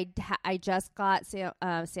one, but I just got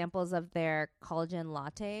samples of their collagen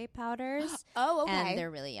latte powders, Oh, okay. and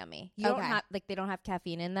they're really yummy. You don't Okay. have they don't have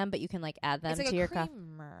caffeine in them, but you can like add them it's like to a your coffee.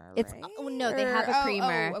 creamer. It's right? no, they have a Or-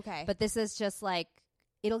 creamer. Oh, okay. But this is just like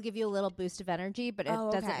it'll give you a little boost of energy, but it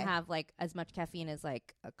Oh, doesn't okay. have like as much caffeine as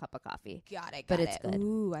like a cup of coffee. Got it. But it's good.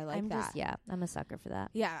 Ooh, I like that. I'm a sucker for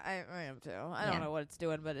that. Yeah, I am too. I Yeah. don't know what it's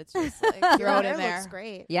doing, but it's just like throw it in there. Looks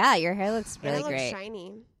great. Yeah, your hair looks And really it looks great.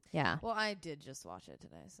 shiny. Yeah. Well, I did just wash it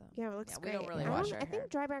today, so Yeah, it looks we great. don't really I wash our I hair. think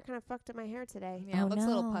dry bar kind of fucked up my hair today. yeah, Oh, it looks a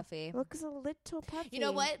little no. puffy. It looks a little puffy. You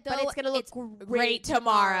know what? But though? it's gonna look great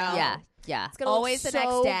tomorrow. Yeah. Yeah. It's gonna Always look the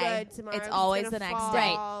next so day. good tomorrow. It's always gonna the next fall. day.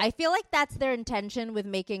 Right. I feel like that's their intention with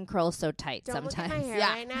making curls so tight Don't sometimes. look at my hair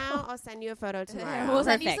Yeah. right now. I'll send you a photo tomorrow. We'll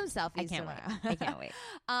send you Perfect. some selfies I can't wait. tomorrow. I can't wait.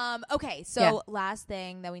 Okay, so Yeah. last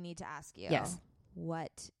thing that we need to ask you. Yes.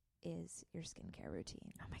 What is your skincare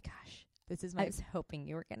routine? Oh my gosh. This is I was hoping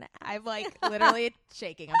you were going to I'm like literally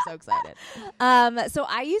shaking. I'm so excited. So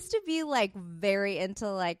I used to be like very into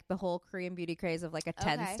like the whole Korean beauty craze of like a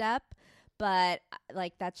 10 Okay. step, but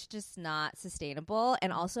like that's just not sustainable.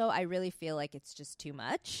 And also I really feel like it's just too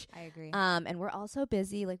much. I agree. And we're also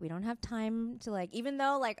busy. Like we don't have time to like, even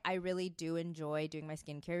though like I really do enjoy doing my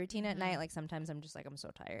skincare routine at night, like sometimes I'm just like, I'm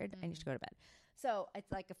so tired. I need to go to bed. So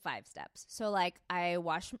it's like a 5 steps. So like I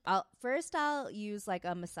wash, I'll use like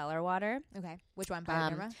a micellar water. Okay. Which one?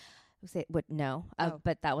 Bioderma? Say what? No, Oh.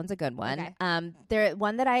 but that one's a good one. Okay. There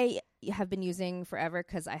one that I have been using forever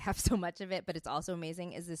because I have so much of it, but it's also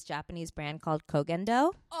amazing. Is this Japanese brand called Kogendo?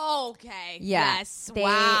 Okay. Yeah. Yes. They,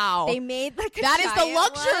 wow. They made like a that is the giant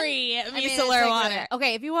luxury one. I mean, it's micellar like water.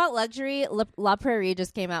 okay, if you want luxury, La Prairie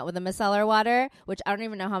just came out with a micellar water, which I don't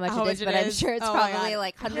even know how much How it much is, it but I'm is? sure it's Oh my probably God.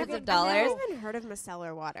 like hundreds of I've dollars. never even heard of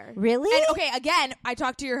micellar water. Really? And okay, again, I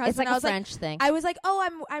talked to your husband. It's like I a was French thing. I was like,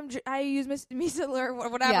 oh, I use micellar or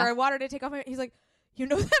whatever Yeah. water to take off my. He's like, you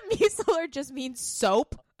know that micellar just means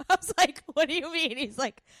soap. I was like, what do you mean? He's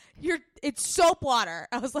like, it's soap water.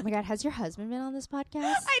 I was Oh like, my God, has your husband been on this podcast? I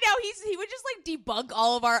know he would just like debunk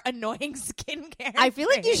all of our annoying skincare. I feel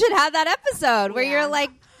like you things. should have that episode where Yeah. you're like,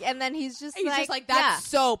 and then he's just like, that's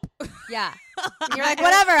soap. yeah. You're like,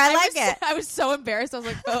 whatever, I like was, it. I was so embarrassed. I was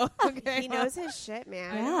like, oh, okay. He knows his shit,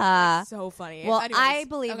 man. Yeah. So funny. Well, Anyways, I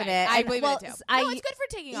believe in okay, it. I believe well, in it too. I- No, it's good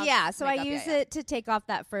for taking off. Yeah, so makeup. I use Yeah. it to take off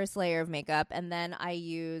that first layer of makeup, and then I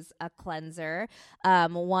use a cleanser,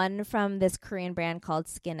 one from this Korean brand called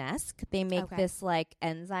Skinesque. They make Okay. this like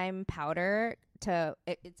enzyme powder.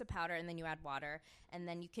 It's a powder, and then you add water, and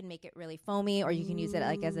then you can make it really foamy, or you can use it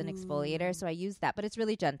like as an exfoliator. So I use that, but it's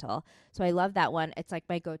really gentle. So I love that one. It's like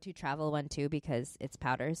my go-to travel one too because it's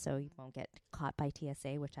powder, so you won't get caught by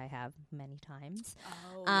TSA, which I have many times.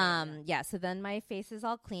 Oh, Yeah, so then my face is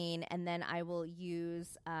all clean, and then I will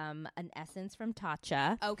use an essence from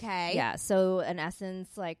Tatcha. Okay. Yeah, so an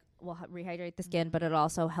essence like will rehydrate the skin, but it'll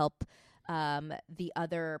also help the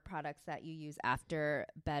other products that you use after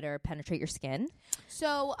better penetrate your skin.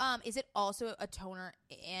 So, is it also a toner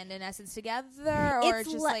and an essence together, or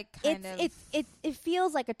just like kind of? It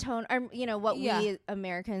feels like a tone, or what Yeah. we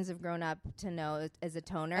Americans have grown up to know as a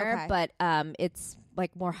toner, Okay. but it's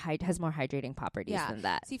like has more hydrating properties than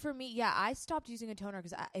that. See, for me, I stopped using a toner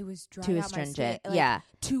because it was drying Too out my skin, astringent, yeah.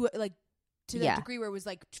 to the Yeah. degree where it was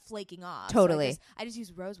like flaking off. Totally. So I just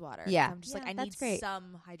use rose water. Yeah. I'm just Yeah, like, I that's need great.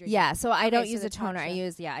 some hydration. Yeah, so I don't so use the a toner. I Tatcha.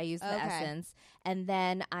 use the Okay. essence, and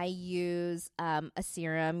then I use a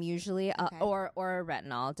serum usually, Okay. or a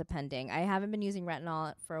retinol, depending. I haven't been using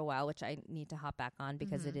retinol for a while, which I need to hop back on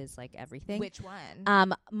because it is like everything. Which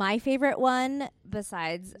one? My favorite one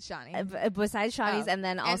besides Shani. besides Shawnee's, and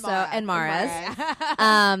then also Mara. and Mara's,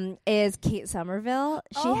 is Kate Somerville.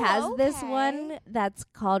 She Oh, has this okay. one that's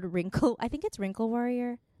called Wrinkle. I think it's Wrinkle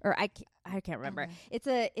Warrior, or I can't remember. Okay. It's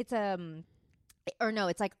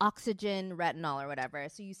like oxygen retinol or whatever.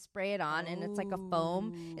 So you spray it on, and it's like a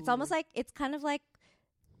foam. It's almost like it's kind of like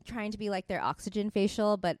trying to be like their oxygen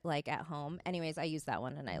facial, but like at home. Anyways, I use that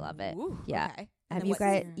one and I love it. Ooh, Yeah. Okay. Have And you what's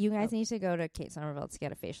guys? your- You guys need to go to Kate Somerville to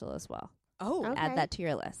get a facial as well. Oh. Okay. Add that to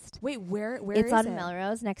your list. Wait, where It's is on it?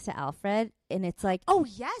 Melrose next to Alfred, and it's like Oh,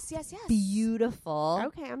 yes. beautiful.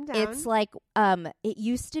 Okay, I'm down. It's like it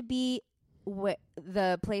used to be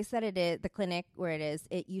the place that it is, the clinic where it is.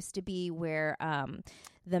 It used to be where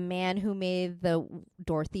the man who made the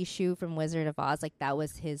Dorothy shoe from Wizard of Oz, like that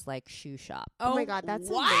was his like shoe shop. Oh my God, that's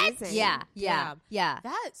what? amazing. Yeah, Damn.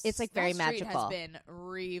 It's like that very street magical. Has been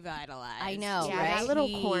revitalized. I know, Yeah, right? that little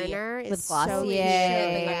corner is With so Glossier. cute.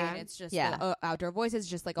 Yeah. It's just Yeah. the, Outdoor Voices,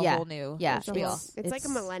 just like a Yeah. whole new Yeah. spiel. It's like a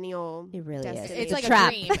millennial. It really is. destination. It's a like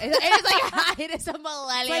trap. a dream. It's like it is a It's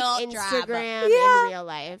millennial like trap. Instagram Yeah. in real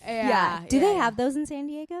life. Yeah. Do they yeah. have those in San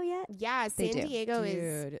Diego yet? Yeah, They San do. Diego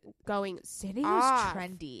is Dude, going San Diego's off.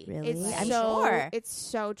 trendy. Really? It's I'm so sure. it's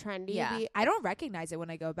so trendy. Yeah. I don't recognize it when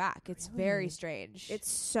I go back. It's very strange. It's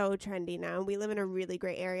so trendy now. We live in a really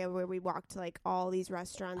great area where we walk to like all these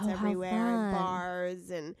restaurants Oh, how everywhere and fun. bars,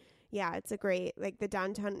 and yeah, it's a great like the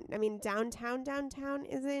downtown. I mean, downtown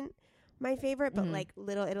isn't my favorite, but like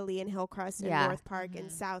Little Italy and Hillcrest and North Park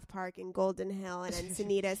and South Park and Golden Hill and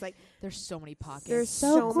Encinitas, like there's so many pockets. there's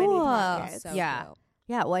so so many cool. pockets. So Yeah. cool.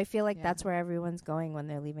 Yeah, well, I feel like Yeah. that's where everyone's going when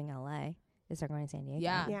they're leaving LA. Is they're going to San Diego?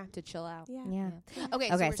 Yeah. Yeah. To chill out. Yeah. Yeah. Okay.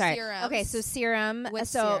 So Okay, we're sorry. serums. Okay, so serum. With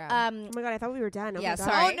so serum. Oh my god, I thought we were done. Oh Yeah, my god.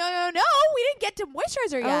 sorry. Oh no, we didn't get to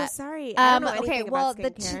moisturizer Oh, yet. sorry. I don't know okay, anything well,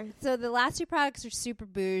 about skincare. so the last two products are super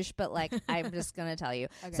bouge, but like I'm just gonna tell you.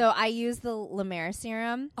 Okay. So I use the La Mer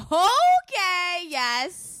serum, Okay.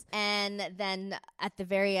 Yes. and then at the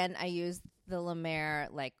very end I use the La Mer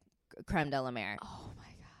like creme de la Mer. Oh my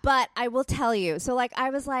god. But I will tell you, so like I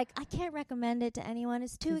was like, I can't recommend it to anyone.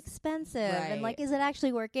 It's too expensive, and like, Right. is it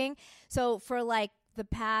actually working? So for like the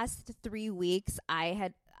past 3 weeks, I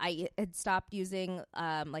had stopped using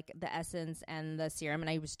like the essence and the serum, and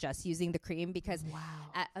I was just using the cream because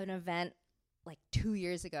at an event like 2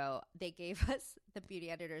 years ago, they gave us the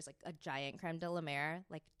beauty editors like a giant creme de la Mer,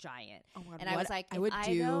 like giant. Oh my god. And I was like, I if would I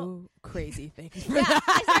do don't- crazy things. Yeah,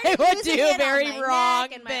 I would using do it on very my wrong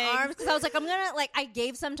neck and my things. arms because I was like, I'm gonna like. I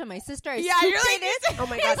gave some to my sister. I Yeah, scooped you're like it in. Oh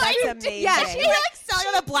my god, that's amazing. Yeah, she like selling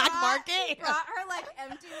on the black She market. brought her like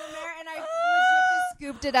empty La Mer, and I legit just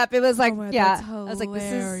scooped it up. It was like, Oh my God, yeah. that's I was like, this is.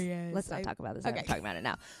 hilarious. Let's not talk about this. I'm Okay. talking about it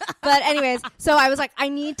now. But anyways, so I was like, I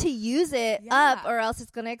need to use it Yeah. up, or else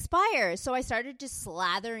it's gonna expire. So I started just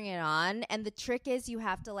slathering it on, and the trick is you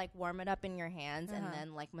have to like warm it up in your hands and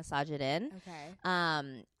then like massage it in.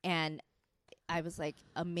 Okay. And I was like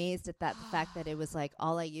amazed at the fact that it was like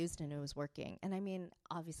all I used and it was working. And I mean,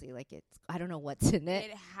 obviously, like I don't know what's in it.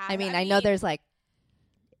 I mean, I know there's like,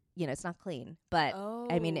 it's not clean, but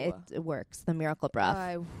I mean, it works. The Miracle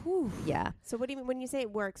Breath. Yeah. So what do you mean when you say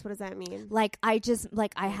it works? What does that mean? Like I just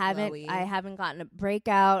like I glowy. haven't gotten a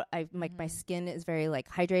breakout. Like my skin is very like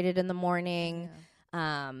hydrated in the morning.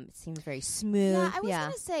 It seems very smooth. Yeah, I was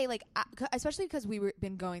gonna say like, especially because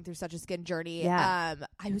been going through such a skin journey. Yeah.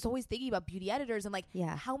 I was always thinking about beauty editors and like,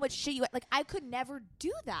 how much shit you like. I could never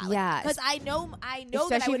do that. Like, Yeah. because I know Especially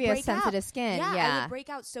that I would if you have break sensitive out. skin. Yeah, I Yeah. would break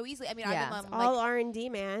out so easily. I mean, Yeah. I'm All like, R&D,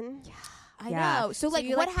 man. I Yeah. know. So So like,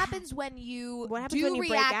 you, what like, happens when you What happens do when you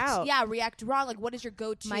break react? out? Yeah, react wrong. Like, what is your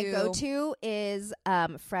go-to? My go-to is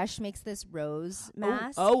Fresh makes this rose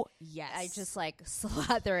mask. Oh yes. I just like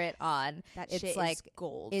slather it on. that it's shit like is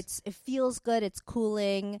gold. it feels good. It's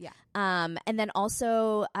cooling. Yeah. And then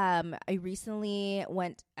also I recently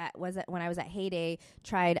when I was at Heyday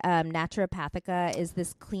tried Naturopathica is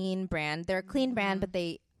this clean brand. They're a clean brand, but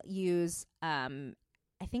they use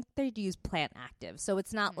I think they use plant active, so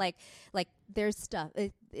it's not like there's stuff.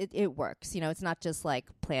 It works, It's not just like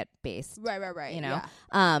plant based, right. Yeah.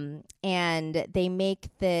 Yeah. And they make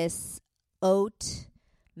this oat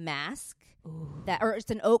mask or it's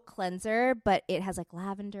an oat cleanser, but it has like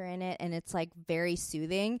lavender in it, and it's like very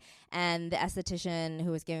soothing. And the esthetician who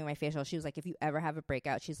was giving my facial, she was like, if you ever have a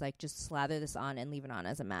breakout, she's like, just slather this on and leave it on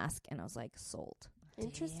as a mask. And I was like, sold.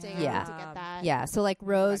 Interesting. Damn. I need to get that. Yeah, so like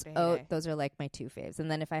rose, back to oat, Heyday. those are like my two faves. And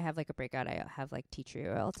then if I have like a breakout, I have like tea tree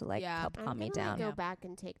oil to like help I'm calm me gonna, down. Go back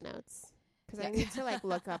and take notes because I need to like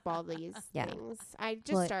look up all these Yeah. things. I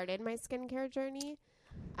just started my skincare journey.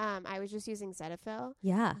 I was just using Cetaphil.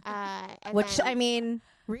 Yeah. And Which, then- I mean,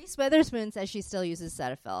 Reese Witherspoon says she still uses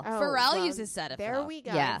Cetaphil. Oh, Pharrell well, uses Cetaphil. There we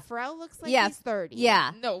go. Yeah. Pharrell looks like Yeah. he's 30.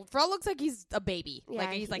 Yeah. No, Pharrell looks like he's a baby. Yeah, like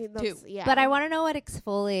he's like he 2. looks- Yeah. But I want to know what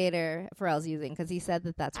exfoliator Pharrell's using because he said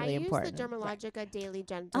that that's really I use important. the Dermalogica Daily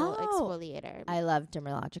Gentle Oh. Exfoliator. I love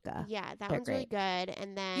Dermalogica. Yeah, that They're one's really good.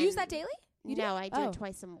 And then You use that daily? You do? No, I do Oh. it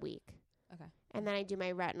twice a week. Okay. And then I do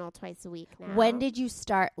my retinol twice a week now. When did you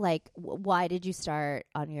start? Like, why did you start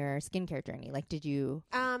on your skincare journey? Like, did you?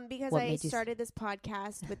 Because What I made you started this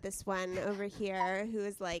podcast with this one over here who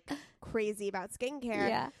is like crazy about skincare.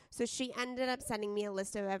 Yeah. So she ended up sending me a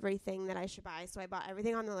list of everything that I should buy. So I bought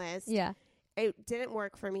everything on the list. Yeah. It didn't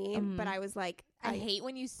work for me, but I was like, I hate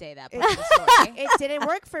when you say that It- part of the story. it didn't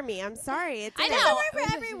work for me. I'm sorry. It I didn't. know. It doesn't work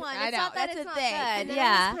for everyone. I It's know. not that That's it's the not thing. good. And then I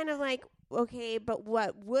Yeah. was kind of like, okay, but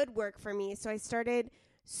what would work for me? So I started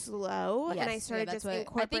slow and I Yes. started that's just what,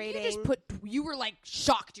 incorporating. I think you were like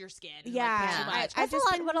shocked your skin. Yeah. Like, too I- much. That's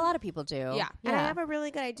just been- what a lot of people do. Yeah. And I have a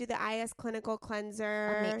really good. I do the IS Clinical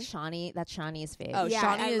Cleanser. Make Shawnee. That's Shawnee's fave. Oh, yeah,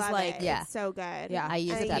 Shawnee I is love like- it. yeah. It's so good. Yeah. I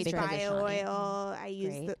use And it I because use of bio Shawnee. oil. I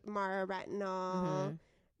use Great. the Mara Retinol,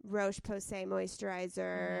 Roche Posay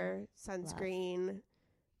moisturizer, sunscreen,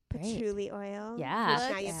 Great. patchouli oil. Yeah.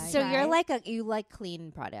 which now you have to So try. you're you like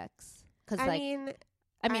clean products because I like mean,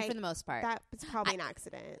 I mean, for the most part. That was probably an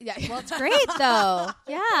accident. Yeah. Well, it's great though.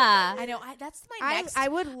 Yeah. I know. That's my next. I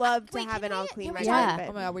would love to Wait, have an all clean can we regimen. talk-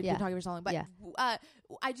 Oh my god, we've Yeah. been talking for so long, but Yeah.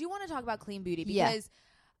 I do want to talk about clean beauty Yeah. because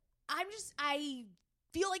I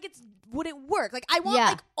feel like it wouldn't work. Like I want Yeah.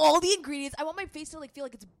 like all the ingredients. I want my face to like feel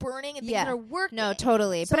like it's burning and things Yeah. that are working. No,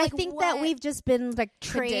 totally. So, but like, I think that what- we've just been like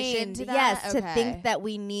Conditioned trained, to that? yes, to Okay. think that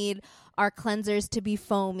we need our cleansers to be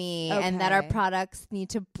foamy and that our Okay. products need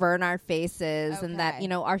to burn our faces and that, Okay. you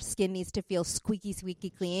know, our skin needs to feel squeaky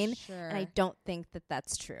clean. Sure. And I don't think that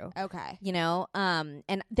that's true. Okay. You know, and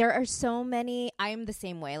there are so many. I'm the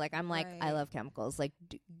same way. Like I'm like I Right. love chemicals. Like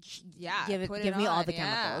Yeah. give put me all on, the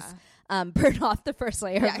yeah. chemicals. Burn off the first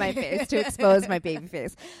layer Yeah. of my face to expose my baby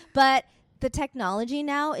face. But the technology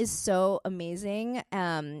now is so amazing,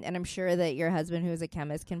 and I'm sure that your husband, who's a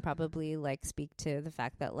chemist, can probably like speak to the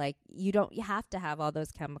fact that like you have to have all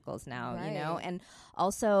those chemicals now, you know. Right. And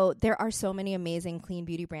also there are so many amazing clean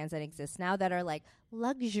beauty brands that exist now that are like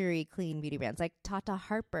luxury clean beauty brands, like Tata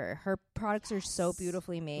Harper. Her products are so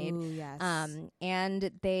beautifully made, Ooh, yes.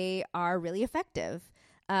 and they are really effective.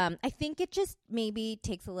 I think it just maybe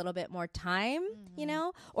takes a little bit more time, you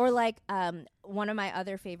know, or like one of my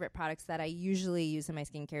other favorite products that I usually use in my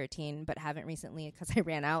skincare routine, but haven't recently because I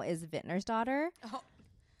ran out, is Vintner's Daughter. Oh.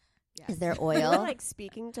 Yes. Is their You're oil? like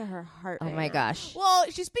speaking to her heart. Oh right my now. gosh. Well,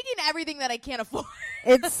 she's speaking to everything that I can't afford.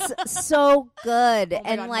 It's so good. Oh my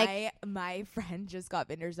and God, like, my friend just got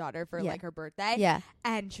Vinder's daughter for Yeah. like her birthday. yeah.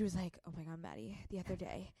 And she was like, "Oh my God, Maddie, the other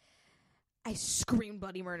day, I screamed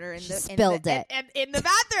bloody murder in She the spilled it. and in the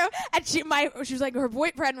bathroom." And she was like, her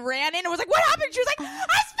boyfriend ran in and was like, "What happened?" She was like,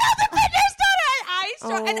 "I spilled the Vinder's daughter."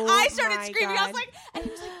 And I started my screaming. I was God. like, and he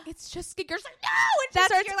was like, "It's just skincare." She's like, "No!" And That's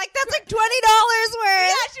starts, you're like that's like $20 worth.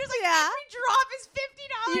 yeah. She was like, "Every drop is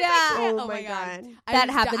 $50." Yeah. Oh my God. That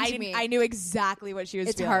happened to me. I knew exactly what she was.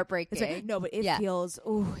 It's feeling. heartbreaking. It's like, no, but it Yeah. feels.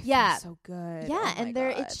 Oh, Yeah. so good. Yeah, Oh my and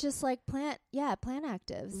there God. it's just like plant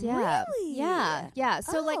actives. Yeah. Really? Yeah.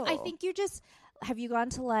 So like I Oh. think you just have you gone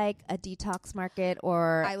to like a detox market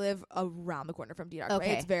or I live around the corner from Detox. Okay.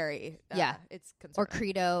 Right? It's very Yeah. It's or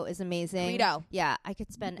concerning. Credo is amazing. Credo. Yeah, I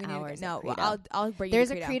could spend We need to go- hours. No, at well, Credo. I'll bring There's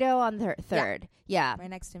you a to Credo on the third. Yeah. right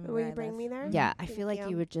next to me. Will where you I bring live. me there? Yeah, I Thank feel like you.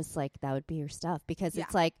 you would just like that would be your stuff because Yeah.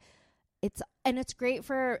 it's like it's great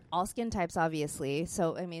for all skin types obviously.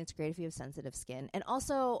 So I mean it's great if you have sensitive skin. And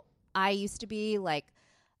also I used to be like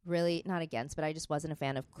really not against, but I just wasn't a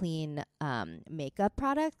fan of clean makeup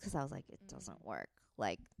products because I was like it doesn't work.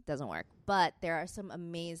 Doesn't work. But there are some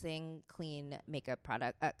amazing clean makeup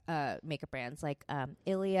makeup brands like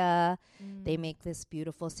Ilia. They make this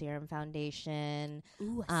beautiful serum foundation.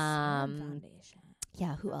 Ooh, a Um, serum foundation.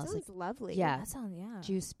 Yeah, who else? Sounds lovely. Yeah. That sounds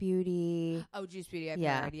Juice Beauty. Oh, Juice Beauty. I've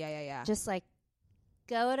Yeah. heard. Yeah. Just like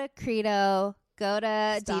go to Credo, go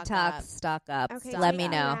to Stock Detox, up. stock up. Okay, Let stock me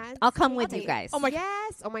up. know. Yes. I'll come with Okay. you guys. Oh my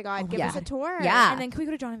Yes. Oh my God. Give yeah. us a tour. Yeah. And then can we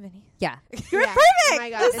go to John and Vinny? Yeah. You're perfect. Oh my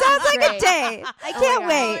God. This this sounds is like a great. day. I Oh my can't God.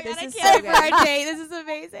 wait. Oh my God, I This is can't so wait for good. our date. This is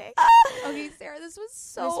amazing. Okay, Sarah, this was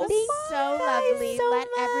so This was fun. so guys lovely. so Let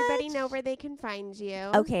everybody much. know where they can find you.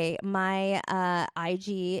 Okay, my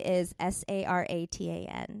IG is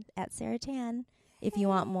SARATAN at Sarah Tan. If you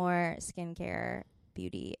want more skincare,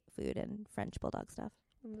 beauty, food, and French bulldog stuff.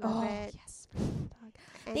 Love it. yes.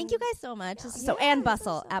 Thank you guys so much. Yeah. So and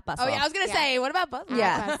Bustle at Bustle. Oh yeah, I was gonna Yeah. say, what about Bustle?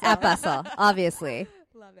 yeah, Bustle. at Bustle, obviously.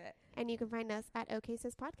 Love it. And you can find us at OK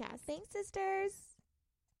Sis Podcast. Thanks, sisters.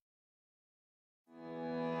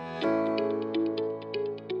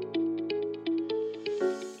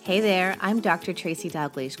 Hey there, I'm Dr. Tracy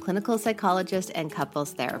Dalglish, clinical psychologist and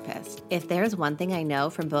couples therapist. If there's one thing I know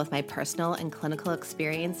from both my personal and clinical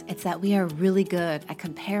experience, it's that we are really good at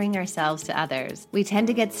comparing ourselves to others. We tend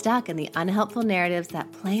to get stuck in the unhelpful narratives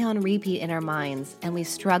that play on repeat in our minds, and we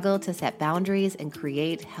struggle to set boundaries and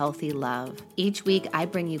create healthy love. Each week, I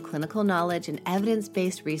bring you clinical knowledge and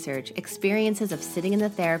evidence-based research, experiences of sitting in the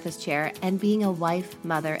therapist chair, and being a wife,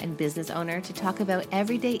 mother, and business owner to talk about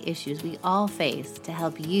everyday issues we all face to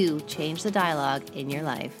help you change the dialogue in your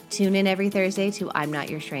life. Tune in every Thursday to I'm Not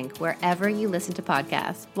Your Shrink, wherever you listen to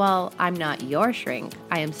podcasts. While I'm not your shrink,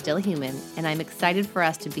 I am still human, and I'm excited for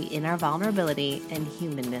us to be in our vulnerability and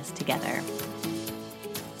humanness together.